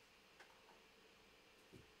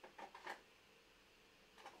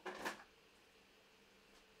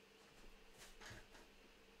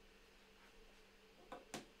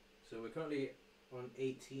 So we're currently on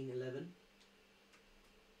 18-11.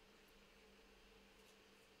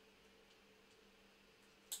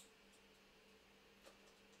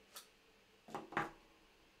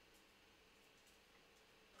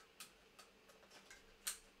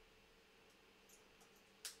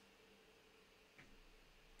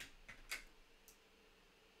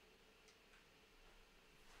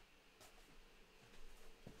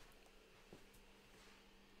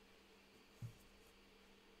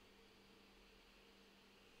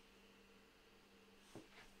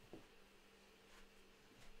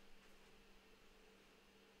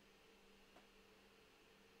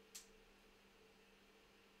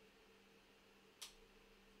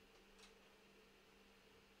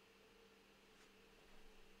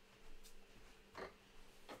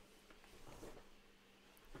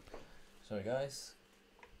 Sorry guys,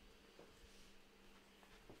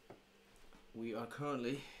 we are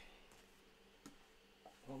currently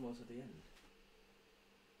almost at the end.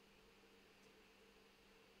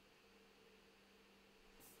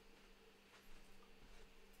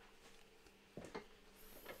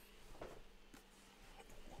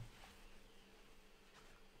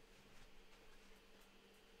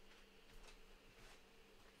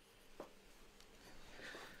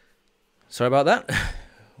 Sorry about that.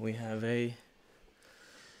 We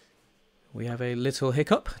have a little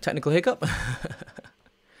hiccup, technical hiccup.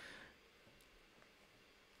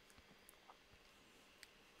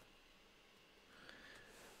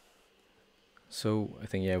 So I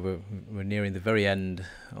think, yeah, we're nearing the very end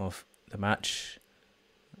of the match.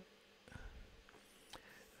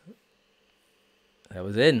 That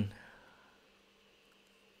was in.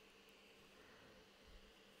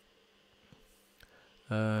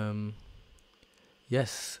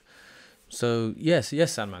 Yes. So yes,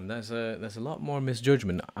 Sandman. There's a lot more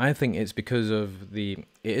misjudgment. I think it's because of it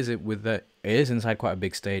is inside quite a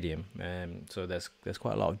big stadium, so there's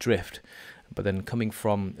quite a lot of drift. But then coming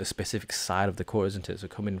from a specific side of the court, isn't it? So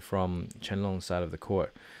coming from Chen Long's side of the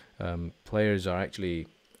court, players are actually.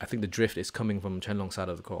 I think the drift is coming from Chen Long's side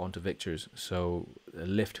of the court onto Viktor's. So a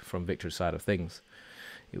lift from Viktor's side of things,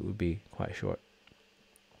 it would be quite short.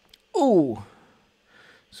 Ooh.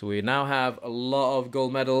 So we now have a lot of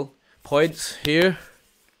gold medal points here.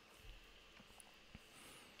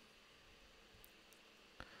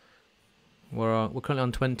 We're currently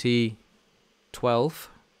on 2012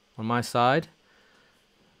 on my side.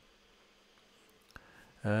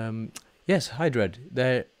 Yes, hi Dread.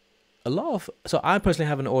 So I personally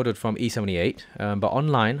haven't ordered from E78, but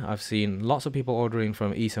online I've seen lots of people ordering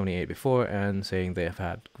from E78 before and saying they have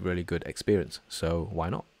had really good experience. So why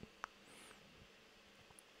not?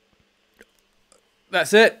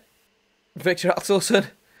 That's it. Viktor Axelsen.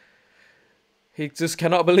 He just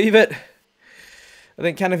cannot believe it. I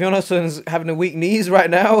think Kenneth Jonassen's having a weak knees right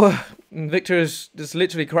now. And Viktor's just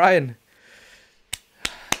literally crying.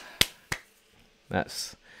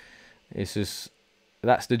 That's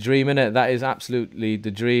the dream, innit? That is absolutely the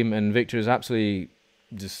dream, and Viktor is absolutely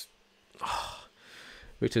just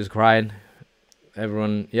Viktor's crying.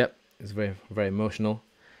 Everyone, yep, it's very, very emotional.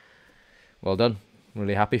 Well done.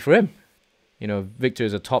 Really happy for him. You know, Viktor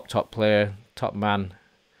is a top player, top man.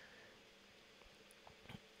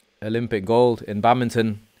 Olympic gold in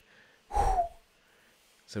badminton.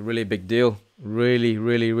 It's a really big deal. Really,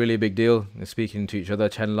 really, really big deal. They're speaking to each other,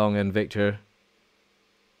 Chen Long and Viktor.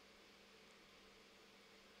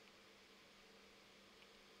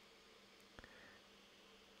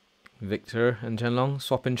 Viktor and Chen Long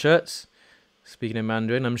swapping shirts, speaking in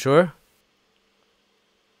Mandarin, I'm sure.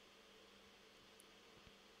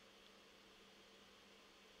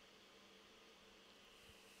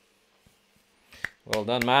 Well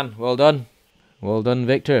done, man. Well done. Well done,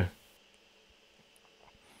 Viktor.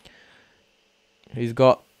 He's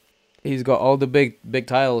got all the big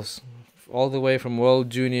titles, all the way from World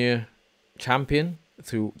Junior Champion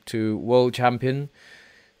to World Champion,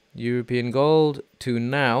 European Gold, to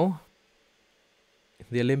now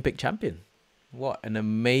the Olympic champion. What an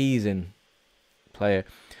amazing player.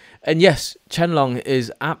 And yes, Chen Long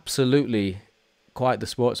is absolutely quite the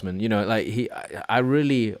sportsman. You know, like I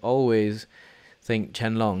really always think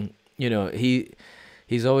Chen Long, you know,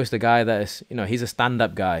 he's always the guy that is, you know, he's a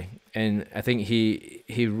stand-up guy. And I think he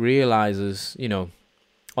realizes, you know,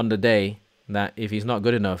 on the day that if he's not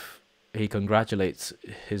good enough, he congratulates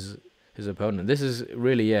his opponent. This is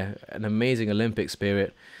really, yeah, an amazing Olympic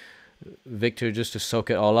spirit. Viktor, just to soak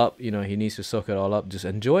it all up, you know, he needs to soak it all up, just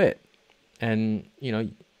enjoy it. And, you know,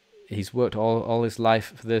 he's worked all his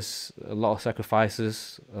life for this, a lot of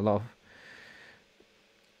sacrifices, a lot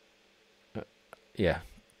of, yeah.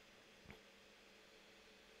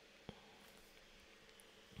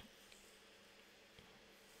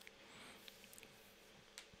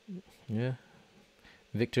 Yeah.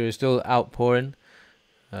 Viktor is still outpouring.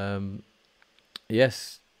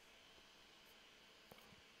 Yes.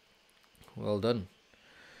 Well done.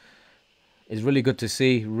 It's really good to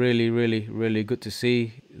see, really, really, really good to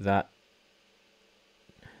see that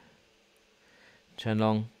Chen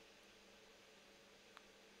Long.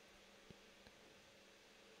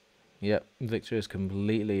 Yep, Viktor is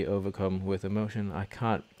completely overcome with emotion. I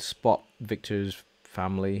can't spot Viktor's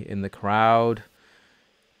family in the crowd.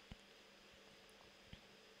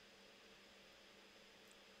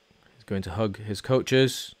 He's going to hug his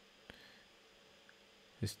coaches,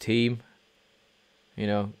 his team. You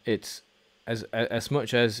know, it's as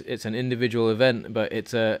much as it's an individual event, but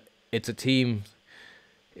it's a team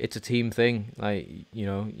thing. Like, you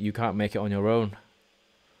know, you can't make it on your own.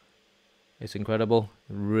 It's incredible.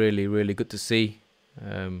 Really, really good to see.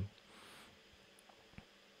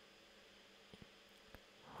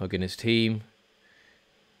 Hugging his team,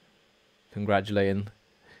 congratulating.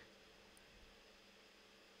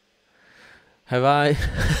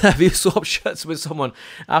 Have you swapped shirts with someone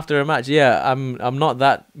after a match? Yeah, I'm not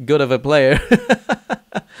that good of a player.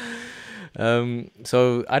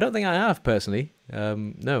 So I don't think I have personally.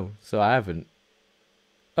 No, so I haven't.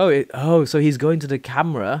 So he's going to the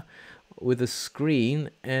camera with a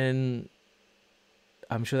screen, and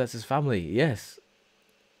I'm sure that's his family. Yes.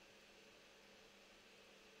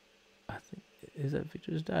 I think, is that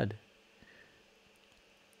Viktor's dad?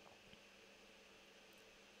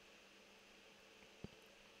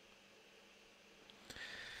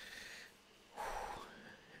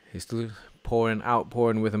 He's still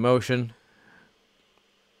outpouring with emotion.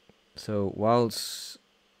 So whilst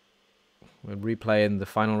we're replaying the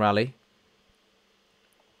final rally,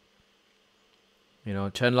 you know,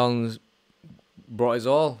 Chen Long's brought his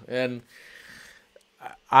all, and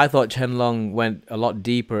I thought Chen Long went a lot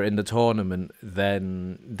deeper in the tournament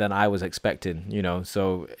than I was expecting. You know,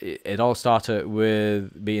 so it all started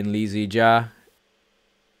with beating Li Zijia.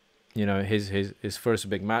 You know, his first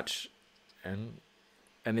big match, and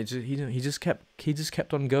he just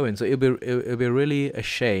kept on going. So it'll be really a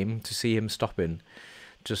shame to see him stopping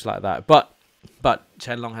just like that. But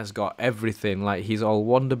Chen Long has got everything. Like, he's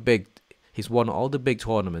won all the big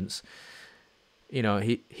tournaments. You know,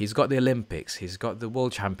 he's got the Olympics, he's got the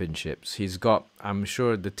World Championships, he's got, I'm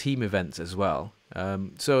sure, the team events as well.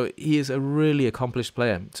 So he is a really accomplished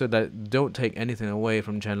player. So that don't take anything away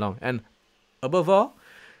from Chen Long. And above all,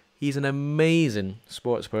 he's an amazing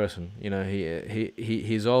sports person. You know,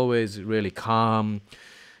 he's always really calm.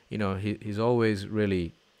 You know, he's always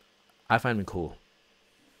really. I find him cool.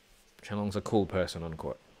 Chen Long's a cool person on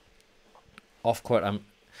court. Off court,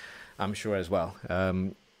 I'm sure as well.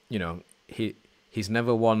 You know, he's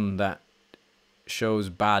never one that shows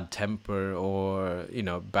bad temper or, you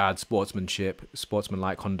know, bad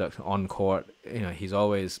sportsmanlike conduct on court. You know, he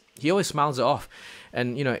always smiles it off.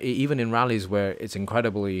 And, you know, even in rallies where it's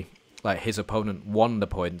incredibly like his opponent won the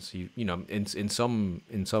points, you know, in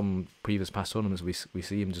some previous past tournaments we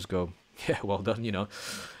see him just go, yeah, well done, you know,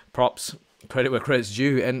 props, credit where credit's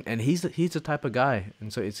due. And he's the type of guy,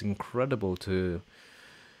 and so it's incredible to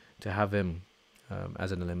have him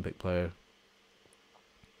as an Olympic player.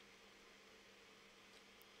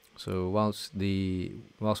 So whilst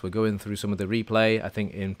we're going through some of the replay, I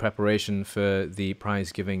think in preparation for the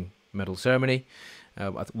prize giving medal ceremony,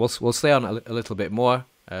 we'll stay on a little bit more,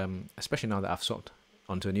 especially now that I've swapped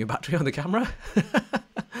onto a new battery on the camera.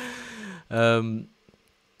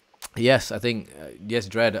 Yes, I think yes,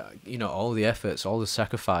 Dread. You know, all the efforts, all the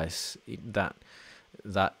sacrifice that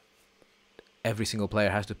every single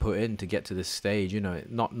player has to put in to get to this stage. You know,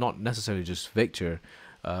 not necessarily just Viktor.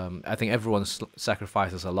 I think everyone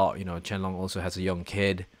sacrifices a lot. You know, Chen Long also has a young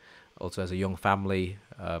kid, also has a young family.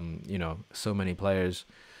 You know, so many players,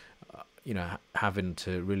 you know, having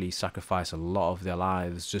to really sacrifice a lot of their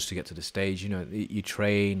lives just to get to the stage. You know, you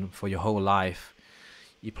train for your whole life,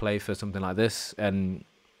 you play for something like this, and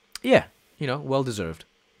yeah, you know, well deserved,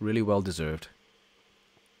 really well deserved.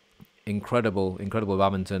 Incredible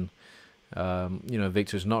badminton. You know,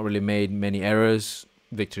 Viktor's not really made many errors.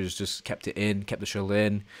 Viktor's just kept it in, kept the shuttle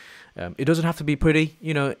in. It doesn't have to be pretty,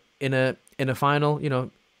 you know, in a final, you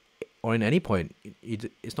know, or in any point.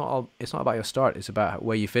 It's not about your start. It's about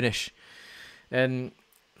where you finish. And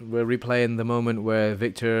we're replaying the moment where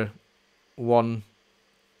Viktor won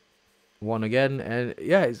again, and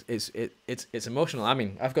yeah, it's emotional. I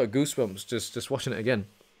mean, I've got goosebumps just watching it again,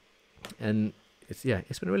 and it's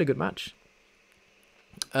been a really good match.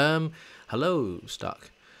 Hello,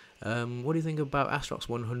 Stuck. What do you think about Astrox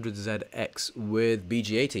 100ZX with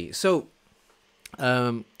BG80? So,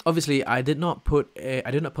 obviously, I did not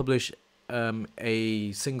publish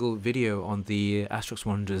a single video on the Astrox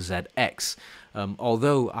 100ZX,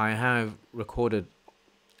 although I have recorded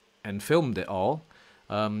and filmed it all,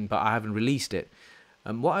 but I haven't released it.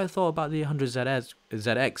 What I thought about the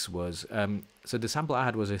 100ZX was, so the sample I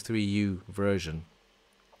had was a 3U version,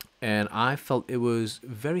 and I felt it was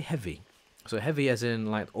very heavy. So heavy as in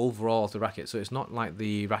like overall of the racket. So it's not like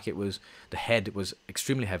the head was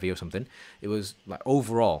extremely heavy or something. It was like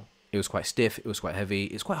overall, it was quite stiff, it was quite heavy.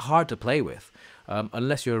 It's quite hard to play with,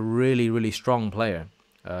 unless you're a really, really strong player.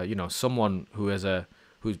 You know, someone who's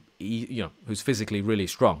physically really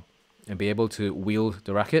strong and be able to wield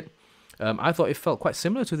the racket. I thought it felt quite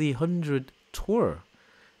similar to the 100 Tour,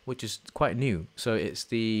 which is quite new. So it's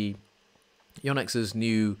the Younex's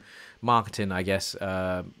new marketing, I guess,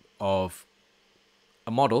 of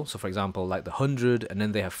a model. So for example, like the 100, and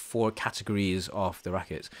then they have 4 categories of the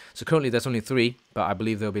rackets. So currently there's only 3, but I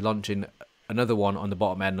believe they'll be launching another one on the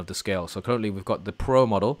bottom end of the scale. So currently we've got the Pro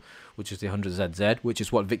model, which is the 100ZZ, which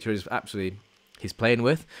is what Viktor is he's playing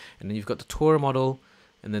with. And then you've got the Tour model,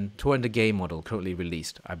 and then Tour and the Game model currently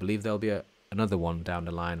released. I believe there'll be another one down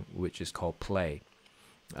the line, which is called Play.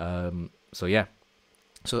 So yeah.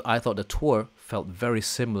 So I thought the Tour felt very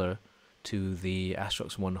similar to the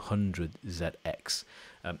Astrox 100ZX.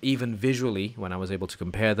 Even visually, when I was able to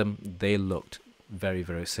compare them, they looked very,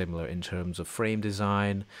 very similar in terms of frame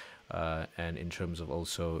design, and in terms of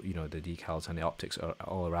also, you know, the decals and the optics are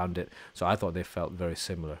all around it. So I thought they felt very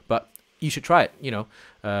similar. But you should try it. You know,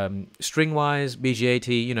 string wise,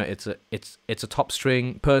 BG80. You know, it's a top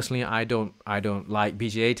string. Personally, I don't like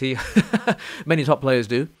BG80. Many top players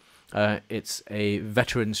do. It's a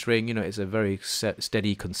veteran string. You know, it's a very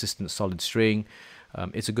steady, consistent, solid string.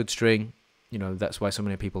 It's a good string. You know, that's why so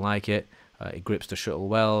many people like it. It grips the shuttle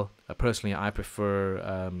well. Personally, I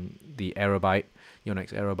prefer the Aerobite,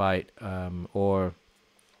 Yonex Aerobite, or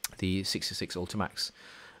the 66 Ultimax.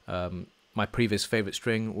 My previous favorite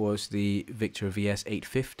string was the Viktor VS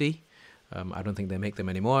 850. I don't think they make them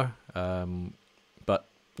anymore. But,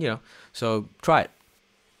 you know, so try it.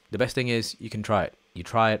 The best thing is you can try it. You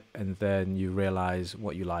try it and then you realize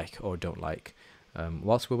what you like or don't like,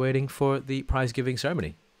 whilst we're waiting for the prize giving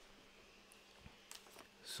ceremony.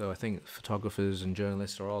 So I think photographers and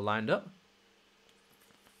journalists are all lined up.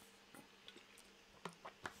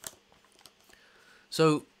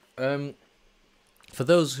 So For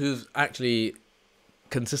those who've actually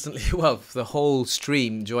consistently, well, for the whole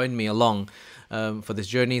stream, joined me along for this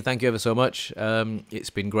journey, thank you ever so much. It's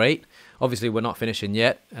been great. Obviously, we're not finishing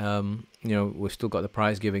yet. We've still got the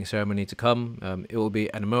prize giving ceremony to come. It will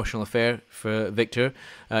be an emotional affair for Viktor,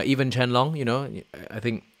 even Chen Long. I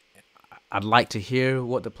think I'd like to hear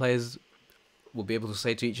what the players will be able to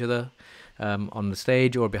say to each other on the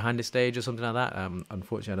stage or behind the stage or something like that.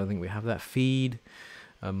 Unfortunately, I don't think we have that feed.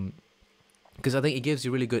 Because I think it gives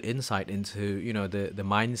you really good insight into the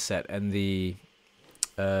mindset and the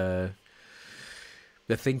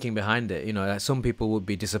thinking behind it. That some people would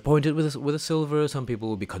be disappointed with a silver, some people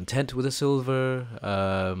would be content with a silver.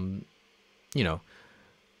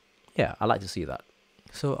 Yeah, I like to see that.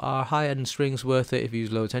 So are high end strings worth it if you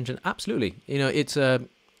use low tension? Absolutely. It's a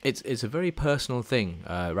very personal thing,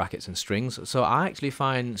 rackets and strings. So I actually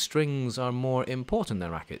find strings are more important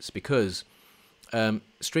than rackets because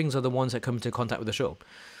strings are the ones that come into contact with the shuttle.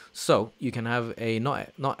 So you can have a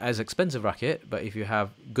not as expensive racket, but if you have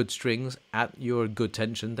good strings at your good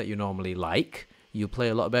tension that you normally like, you play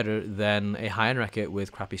a lot better than a high-end racket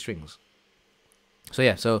with crappy strings. So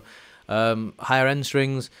yeah, higher end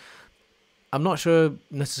strings, I'm not sure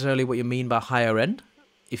necessarily what you mean by higher end.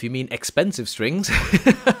 If you mean expensive strings,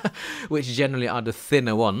 which generally are the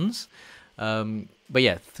thinner ones, but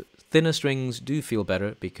yeah, thinner strings do feel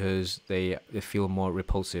better because they feel more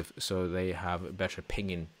repulsive, so they have better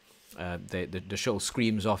pinging. The shuttle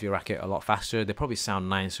screams off your racket a lot faster. They probably sound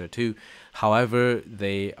nicer too. However,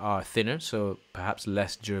 they are thinner, so perhaps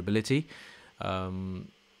less durability.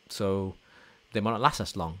 So they might not last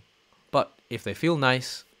as long. But if they feel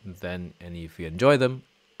nice, then and if you enjoy them,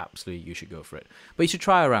 absolutely you should go for it. But you should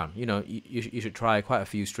try around. You should try quite a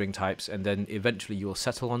few string types, and then eventually you'll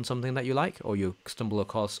settle on something that you like, or you'll stumble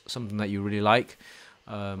across something that you really like.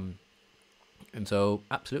 And so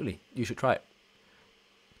absolutely you should try it.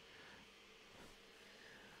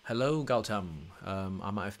 Hello Gautam, I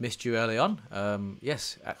might have missed you early on.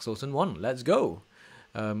 Yes, Axelsen won, let's go.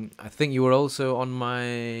 I think you were also on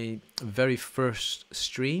my very first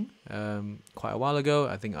stream quite a while ago.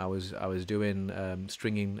 I think I was doing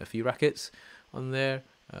stringing a few rackets on there.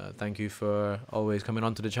 Thank you for always coming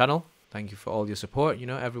onto the channel. Thank you for all your support,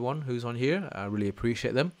 everyone who's on here. I really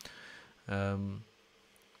appreciate them.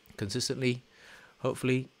 Consistently,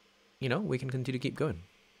 hopefully, we can continue to keep going.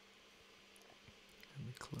 Let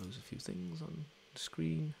me close a few things on the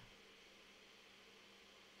screen.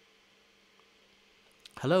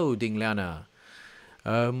 Hello, Ding Liana.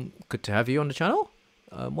 Good to have you on the channel.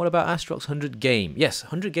 What about Astrox 100 Game? Yes,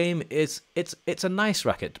 100 Game it's a nice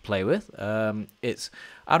racket to play with. It's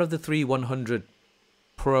out of the three 100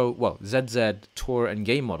 Pro, ZZ, Tour, and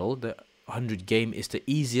Game model. The 100 Game is the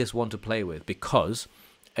easiest one to play with because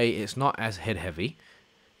A, it's not as head heavy,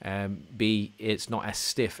 and B, it's not as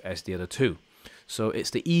stiff as the other two. So it's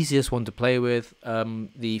the easiest one to play with.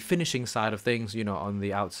 The finishing side of things, on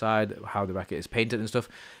the outside, how the racket is painted and stuff,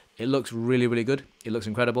 it looks really, really good. It looks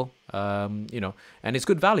incredible, and it's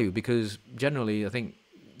good value because generally I think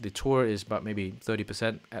the Tour is about maybe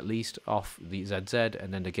 30% at least off the ZZ,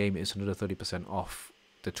 and then the Game is another 30% off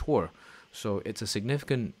the Tour. So it's a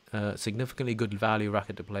significantly good value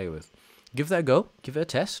racket to play with. Give that a go, give it a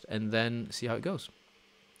test, and then see how it goes.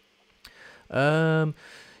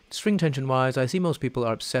 String tension wise, I see most people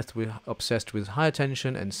are obsessed with higher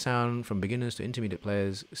tension and sound from beginners to intermediate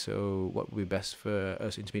players. So what would be best for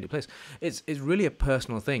us intermediate players? It's really a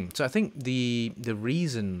personal thing. So I think the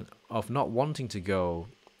reason of not wanting to go,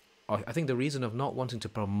 or I think the reason of not wanting to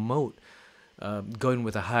promote going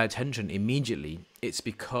with a higher tension immediately, it's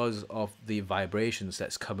because of the vibrations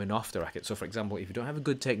that's coming off the racket. So for example, if you don't have a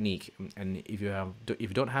good technique and if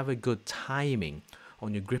you don't have a good timing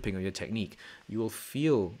on your gripping or your technique, you will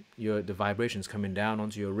feel the vibrations coming down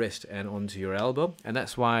onto your wrist and onto your elbow. And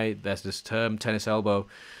that's why there's this term tennis elbow,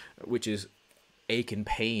 which is ache and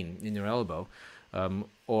pain in your elbow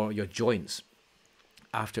or your joints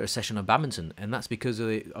after a session of badminton. And that's because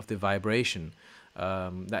of the vibration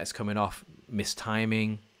that's coming off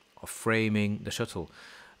mistiming or framing the shuttle.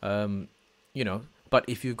 But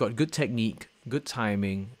if you've got good technique, good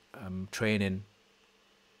timing, training,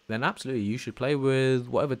 then absolutely you should play with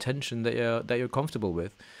whatever tension that you're comfortable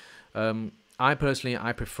with. I personally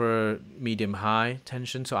prefer medium high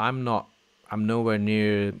tension, so I'm nowhere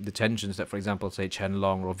near the tensions that, for example, say Chen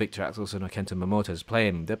Long or Viktor Axelsen or Kenta Momota is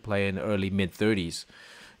playing. They're playing early mid 30s,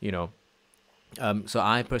 so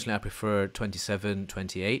I personally prefer 27,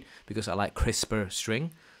 28 because I like crisper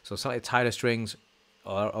string. So slightly tighter strings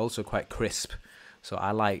are also quite crisp. So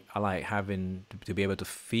I like having to be able to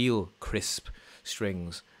feel crisp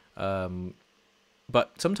strings.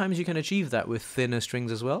 But sometimes you can achieve that with thinner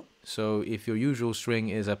strings as well. So if your usual string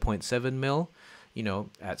is a 0.7 mil, you know,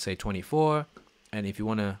 at say 24, and if you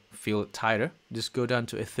want to feel it tighter, just go down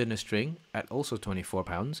to a thinner string at also 24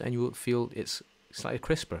 pounds, and you will feel it's slightly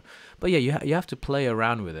crisper. But yeah, you have to play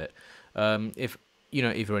around with it. If you know,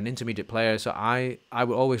 if you're an intermediate player, so I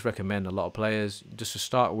would always recommend a lot of players just to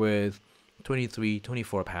start with 23,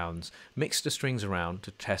 24 pounds, mix the strings around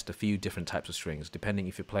to test a few different types of strings, depending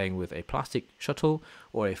if you're playing with a plastic shuttle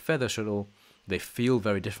or a feather shuttle. They feel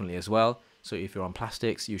very differently as well. So if you're on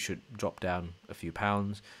plastics, you should drop down a few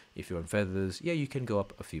pounds. If you're on feathers, yeah, you can go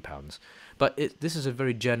up a few pounds. But this is a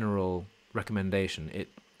very general recommendation.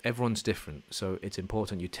 Everyone's different, so it's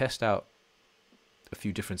important you test out a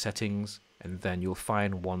few different settings, and then you'll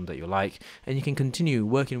find one that you like, and you can continue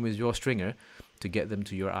working with your stringer to get them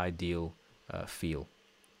to your ideal feel.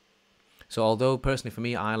 So although personally for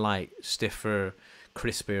me, I like stiffer,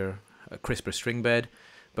 crisper string bed,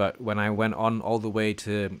 but when I went on all the way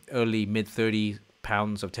to early mid 30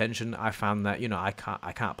 pounds of tension, I found that, you know, I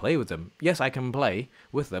can't play with them. Yes, I can play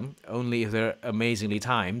with them only if they're amazingly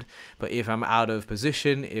timed, but if I'm out of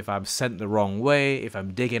position, if I'm sent the wrong way, if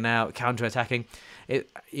I'm digging out, counter-attacking,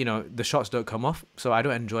 you know, the shots don't come off, so I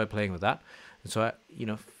don't enjoy playing with that. And so you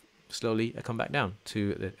know, slowly I come back down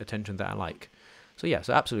to the attention that I like. So yeah,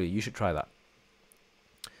 so absolutely, you should try that.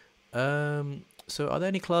 So are there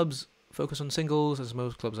any clubs focus on singles, as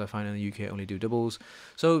most clubs I find in the UK only do doubles?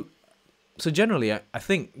 So generally, I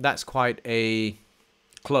think that's quite a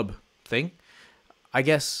club thing. I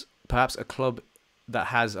guess perhaps a club that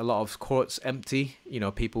has a lot of courts empty, you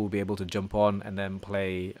know, people will be able to jump on and then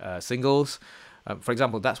play singles. For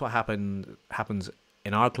example, that's what happens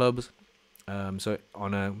in our clubs. So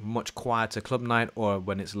on a much quieter club night, or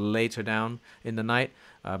when it's later down in the night,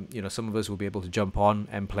 you know, some of us will be able to jump on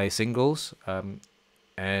and play singles.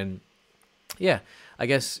 And yeah, I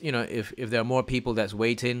guess, you know, if there are more people that's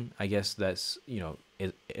waiting, I guess that's, you know,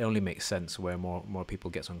 it only makes sense where more people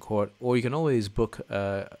gets on court. Or you can always book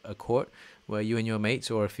a court where you and your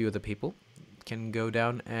mates or a few other people can go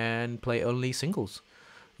down and play only singles,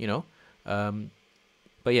 you know.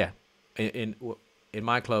 But yeah, in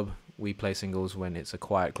my club, we play singles when it's a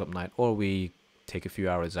quiet club night, or we take a few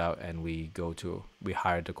hours out and we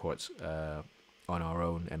hire the courts on our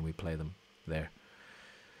own and we play them there.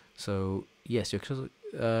 So yes, you're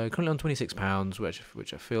currently on £26,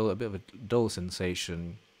 which I feel a bit of a dull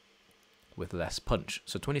sensation with less punch.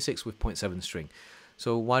 So 26 with 0.7 string.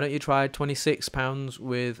 So why don't you try £26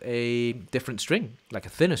 with a different string, like a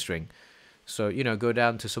thinner string? So, you know, go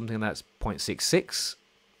down to something that's 0.66,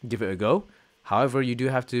 give it a go. However, you do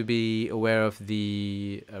have to be aware of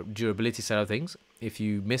the durability side of things. If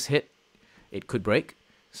you miss-hit, it could break.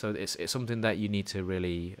 So it's something that you need to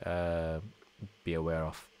really be aware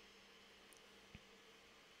of.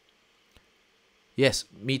 Yes,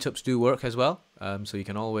 meetups do work as well. So you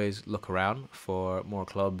can always look around for more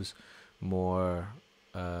clubs, more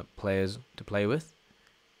players to play with.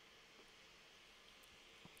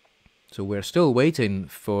 So we're still waiting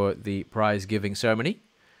for the prize giving ceremony.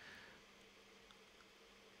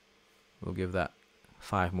 We'll give that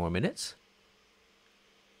 5 more minutes.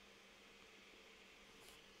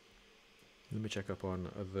 Let me check up on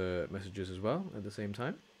other messages as well at the same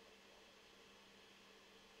time.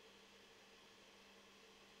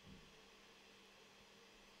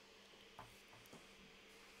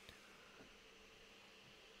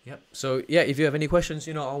 Yep. So yeah, if you have any questions,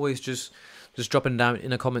 you know, always just drop them down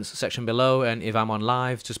in the comments section below, and if I'm on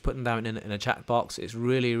live, just put them down in a chat box. It's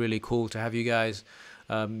really cool to have you guys,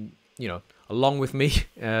 you know, along with me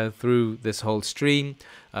through this whole stream.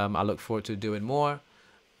 I look forward to doing more.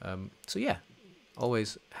 So yeah,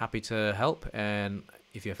 always happy to help, and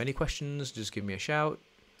if you have any questions, just give me a shout.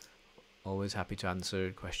 Always happy to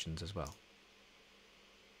answer questions as well.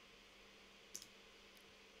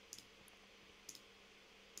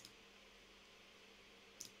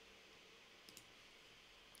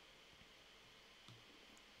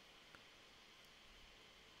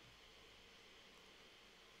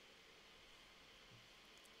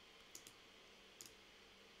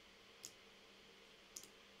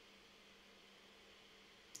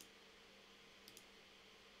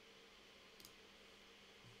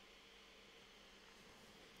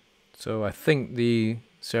 So I think the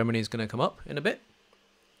ceremony is going to come up in a bit.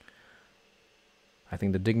 I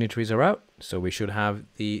think the dignitaries are out, so we should have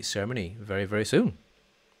the ceremony very soon.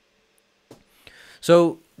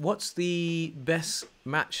 So what's the best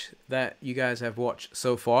match that you guys have watched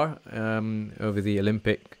so far over the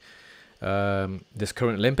this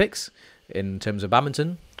current Olympics in terms of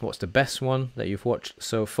badminton? What's the best one that you've watched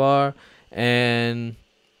so far? And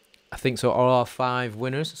I think so. All our 5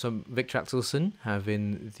 winners. So Viktor Axelsen have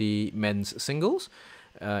in the men's singles.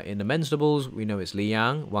 In the men's doubles, we know it's Li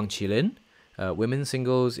Yang, Wang Qilin. Women's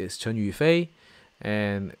singles, it's Chen Yufei.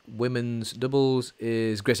 And women's doubles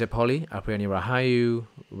is Grace Poli, Apriani Rahayu,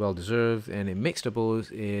 well deserved. And in mixed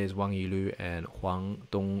doubles is Wang Yilu and Huang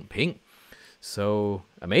Dongping. So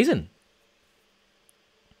amazing.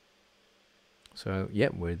 So yeah,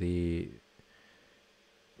 we're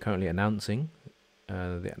currently announcing.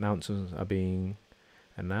 The announcers are being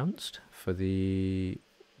announced for the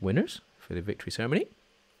winners for the victory ceremony.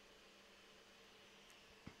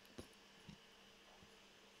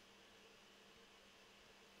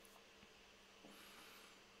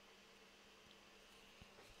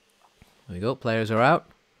 There we go, players are out.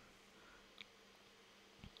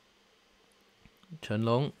 Chen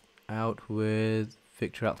Long out with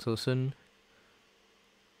Viktor Axelsen.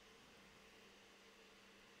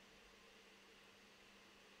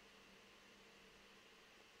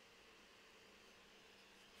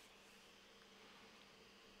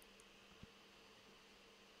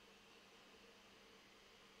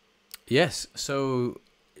 Yes, so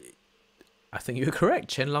I think you're correct.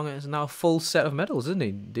 Chen Long has now a full set of medals, isn't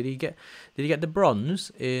he? Did he get the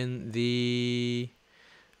bronze in the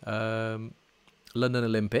London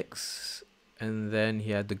Olympics, and then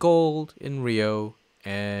he had the gold in Rio,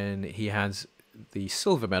 and he has the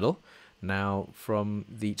silver medal now from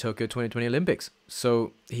the Tokyo 2020 Olympics.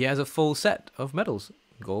 So he has a full set of medals: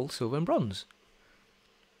 gold, silver, and bronze.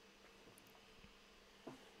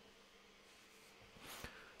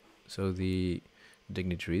 So the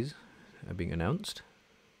dignitaries are being announced.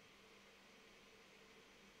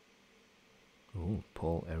 Oh,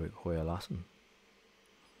 Paul Erik Hoyer Lassen.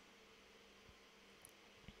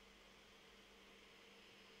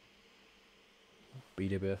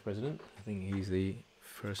 BWF president. I think he's the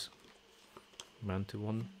first man to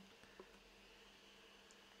one.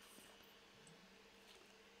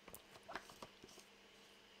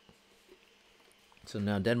 So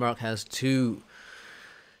now Denmark has two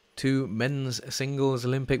men's singles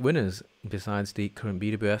Olympic winners. Besides the current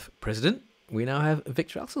BWF president, we now have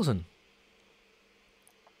Viktor Axelsen.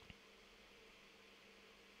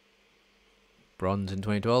 Bronze in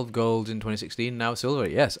 2012, gold in 2016, now silver.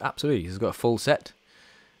 Yes, absolutely. He's got a full set.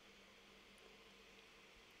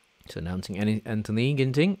 So announcing Anthony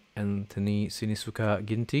Ginting, Anthony Sinisuka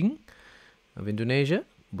Ginting of Indonesia,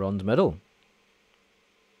 bronze medal.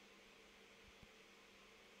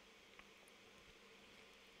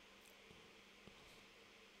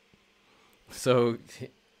 So,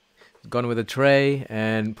 gone with a tray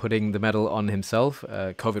and putting the medal on himself.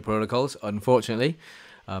 COVID protocols, unfortunately.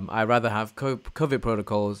 I'd rather have COVID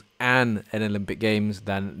protocols and an Olympic Games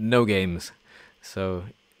than no games. So,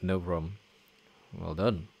 no problem. Well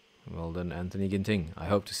done. Well done, Anthony Ginting. I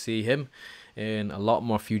hope to see him in a lot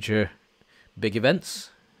more future big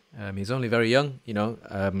events. He's only very young, you know.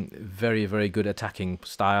 Very, very good attacking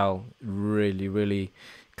style. Really, really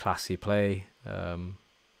classy play.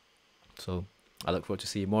 So I look forward to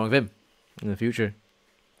seeing more of him in the future.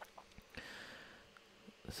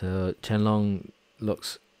 So Chen Long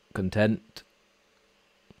looks content.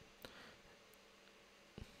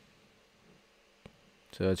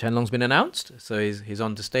 So Chen Long's been announced. So he's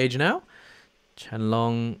on the stage now. Chen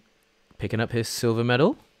Long picking up his silver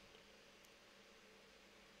medal.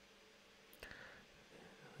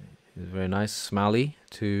 He's very nice, smiley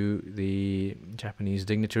to the Japanese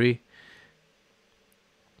dignitary,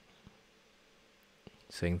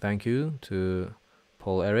 saying thank you to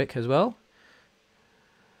Paul Erik as well.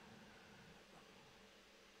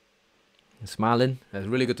 And smiling. That's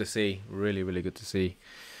really good to see. Really, really good to see.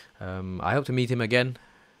 I hope to meet him again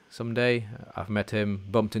someday. I've met him,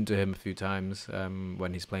 bumped into him a few times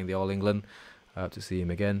when he's playing the All England. I hope to see him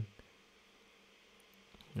again.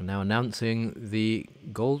 And now announcing the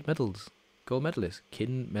gold medalist,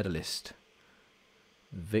 kin medalist,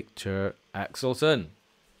 Viktor Axelsen.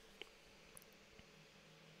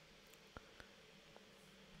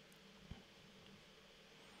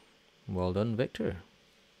 Well done, Viktor.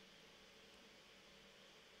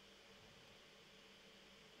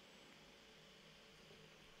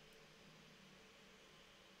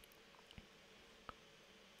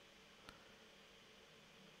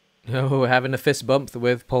 Oh, having a fist bump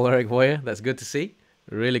with Paul Erik Hoyer. That's good to see.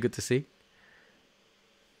 Really good to see.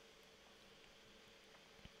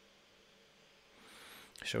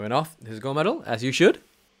 Showing off his gold medal, as you should.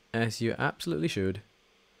 As you absolutely should.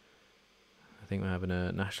 I think we're having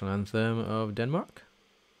a national anthem of Denmark.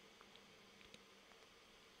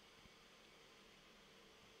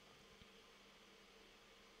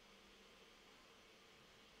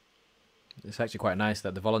 It's actually quite nice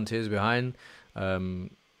that the volunteers behind,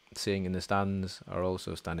 sitting in the stands, are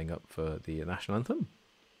also standing up for the national anthem.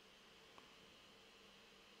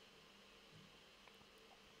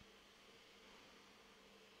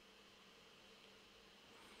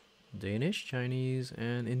 Danish, Chinese,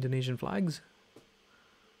 and Indonesian flags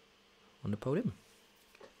on the podium.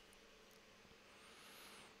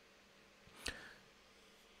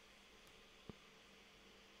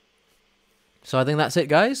 So I think that's it,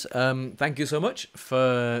 guys. Thank you so much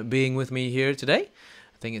for being with me here today.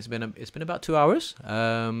 I think it's been about 2 hours,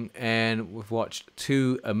 and we've watched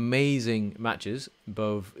 2 amazing matches.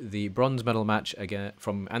 Both the bronze medal match again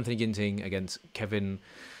from Anthony Ginting against Kevin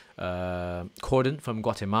Cordon from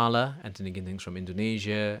Guatemala, Anthony Ginting from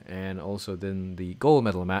Indonesia, and also then the gold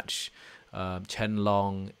medal match, Chen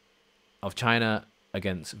of China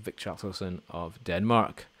against Viktor Axelsen of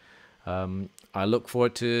Denmark. I look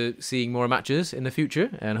forward to seeing more matches in the future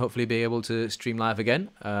and hopefully be able to stream live again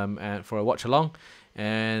and for a watch along.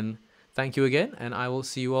 And thank you again, and I will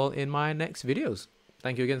see you all in my next videos.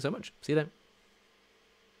 Thank you again so much. See you then.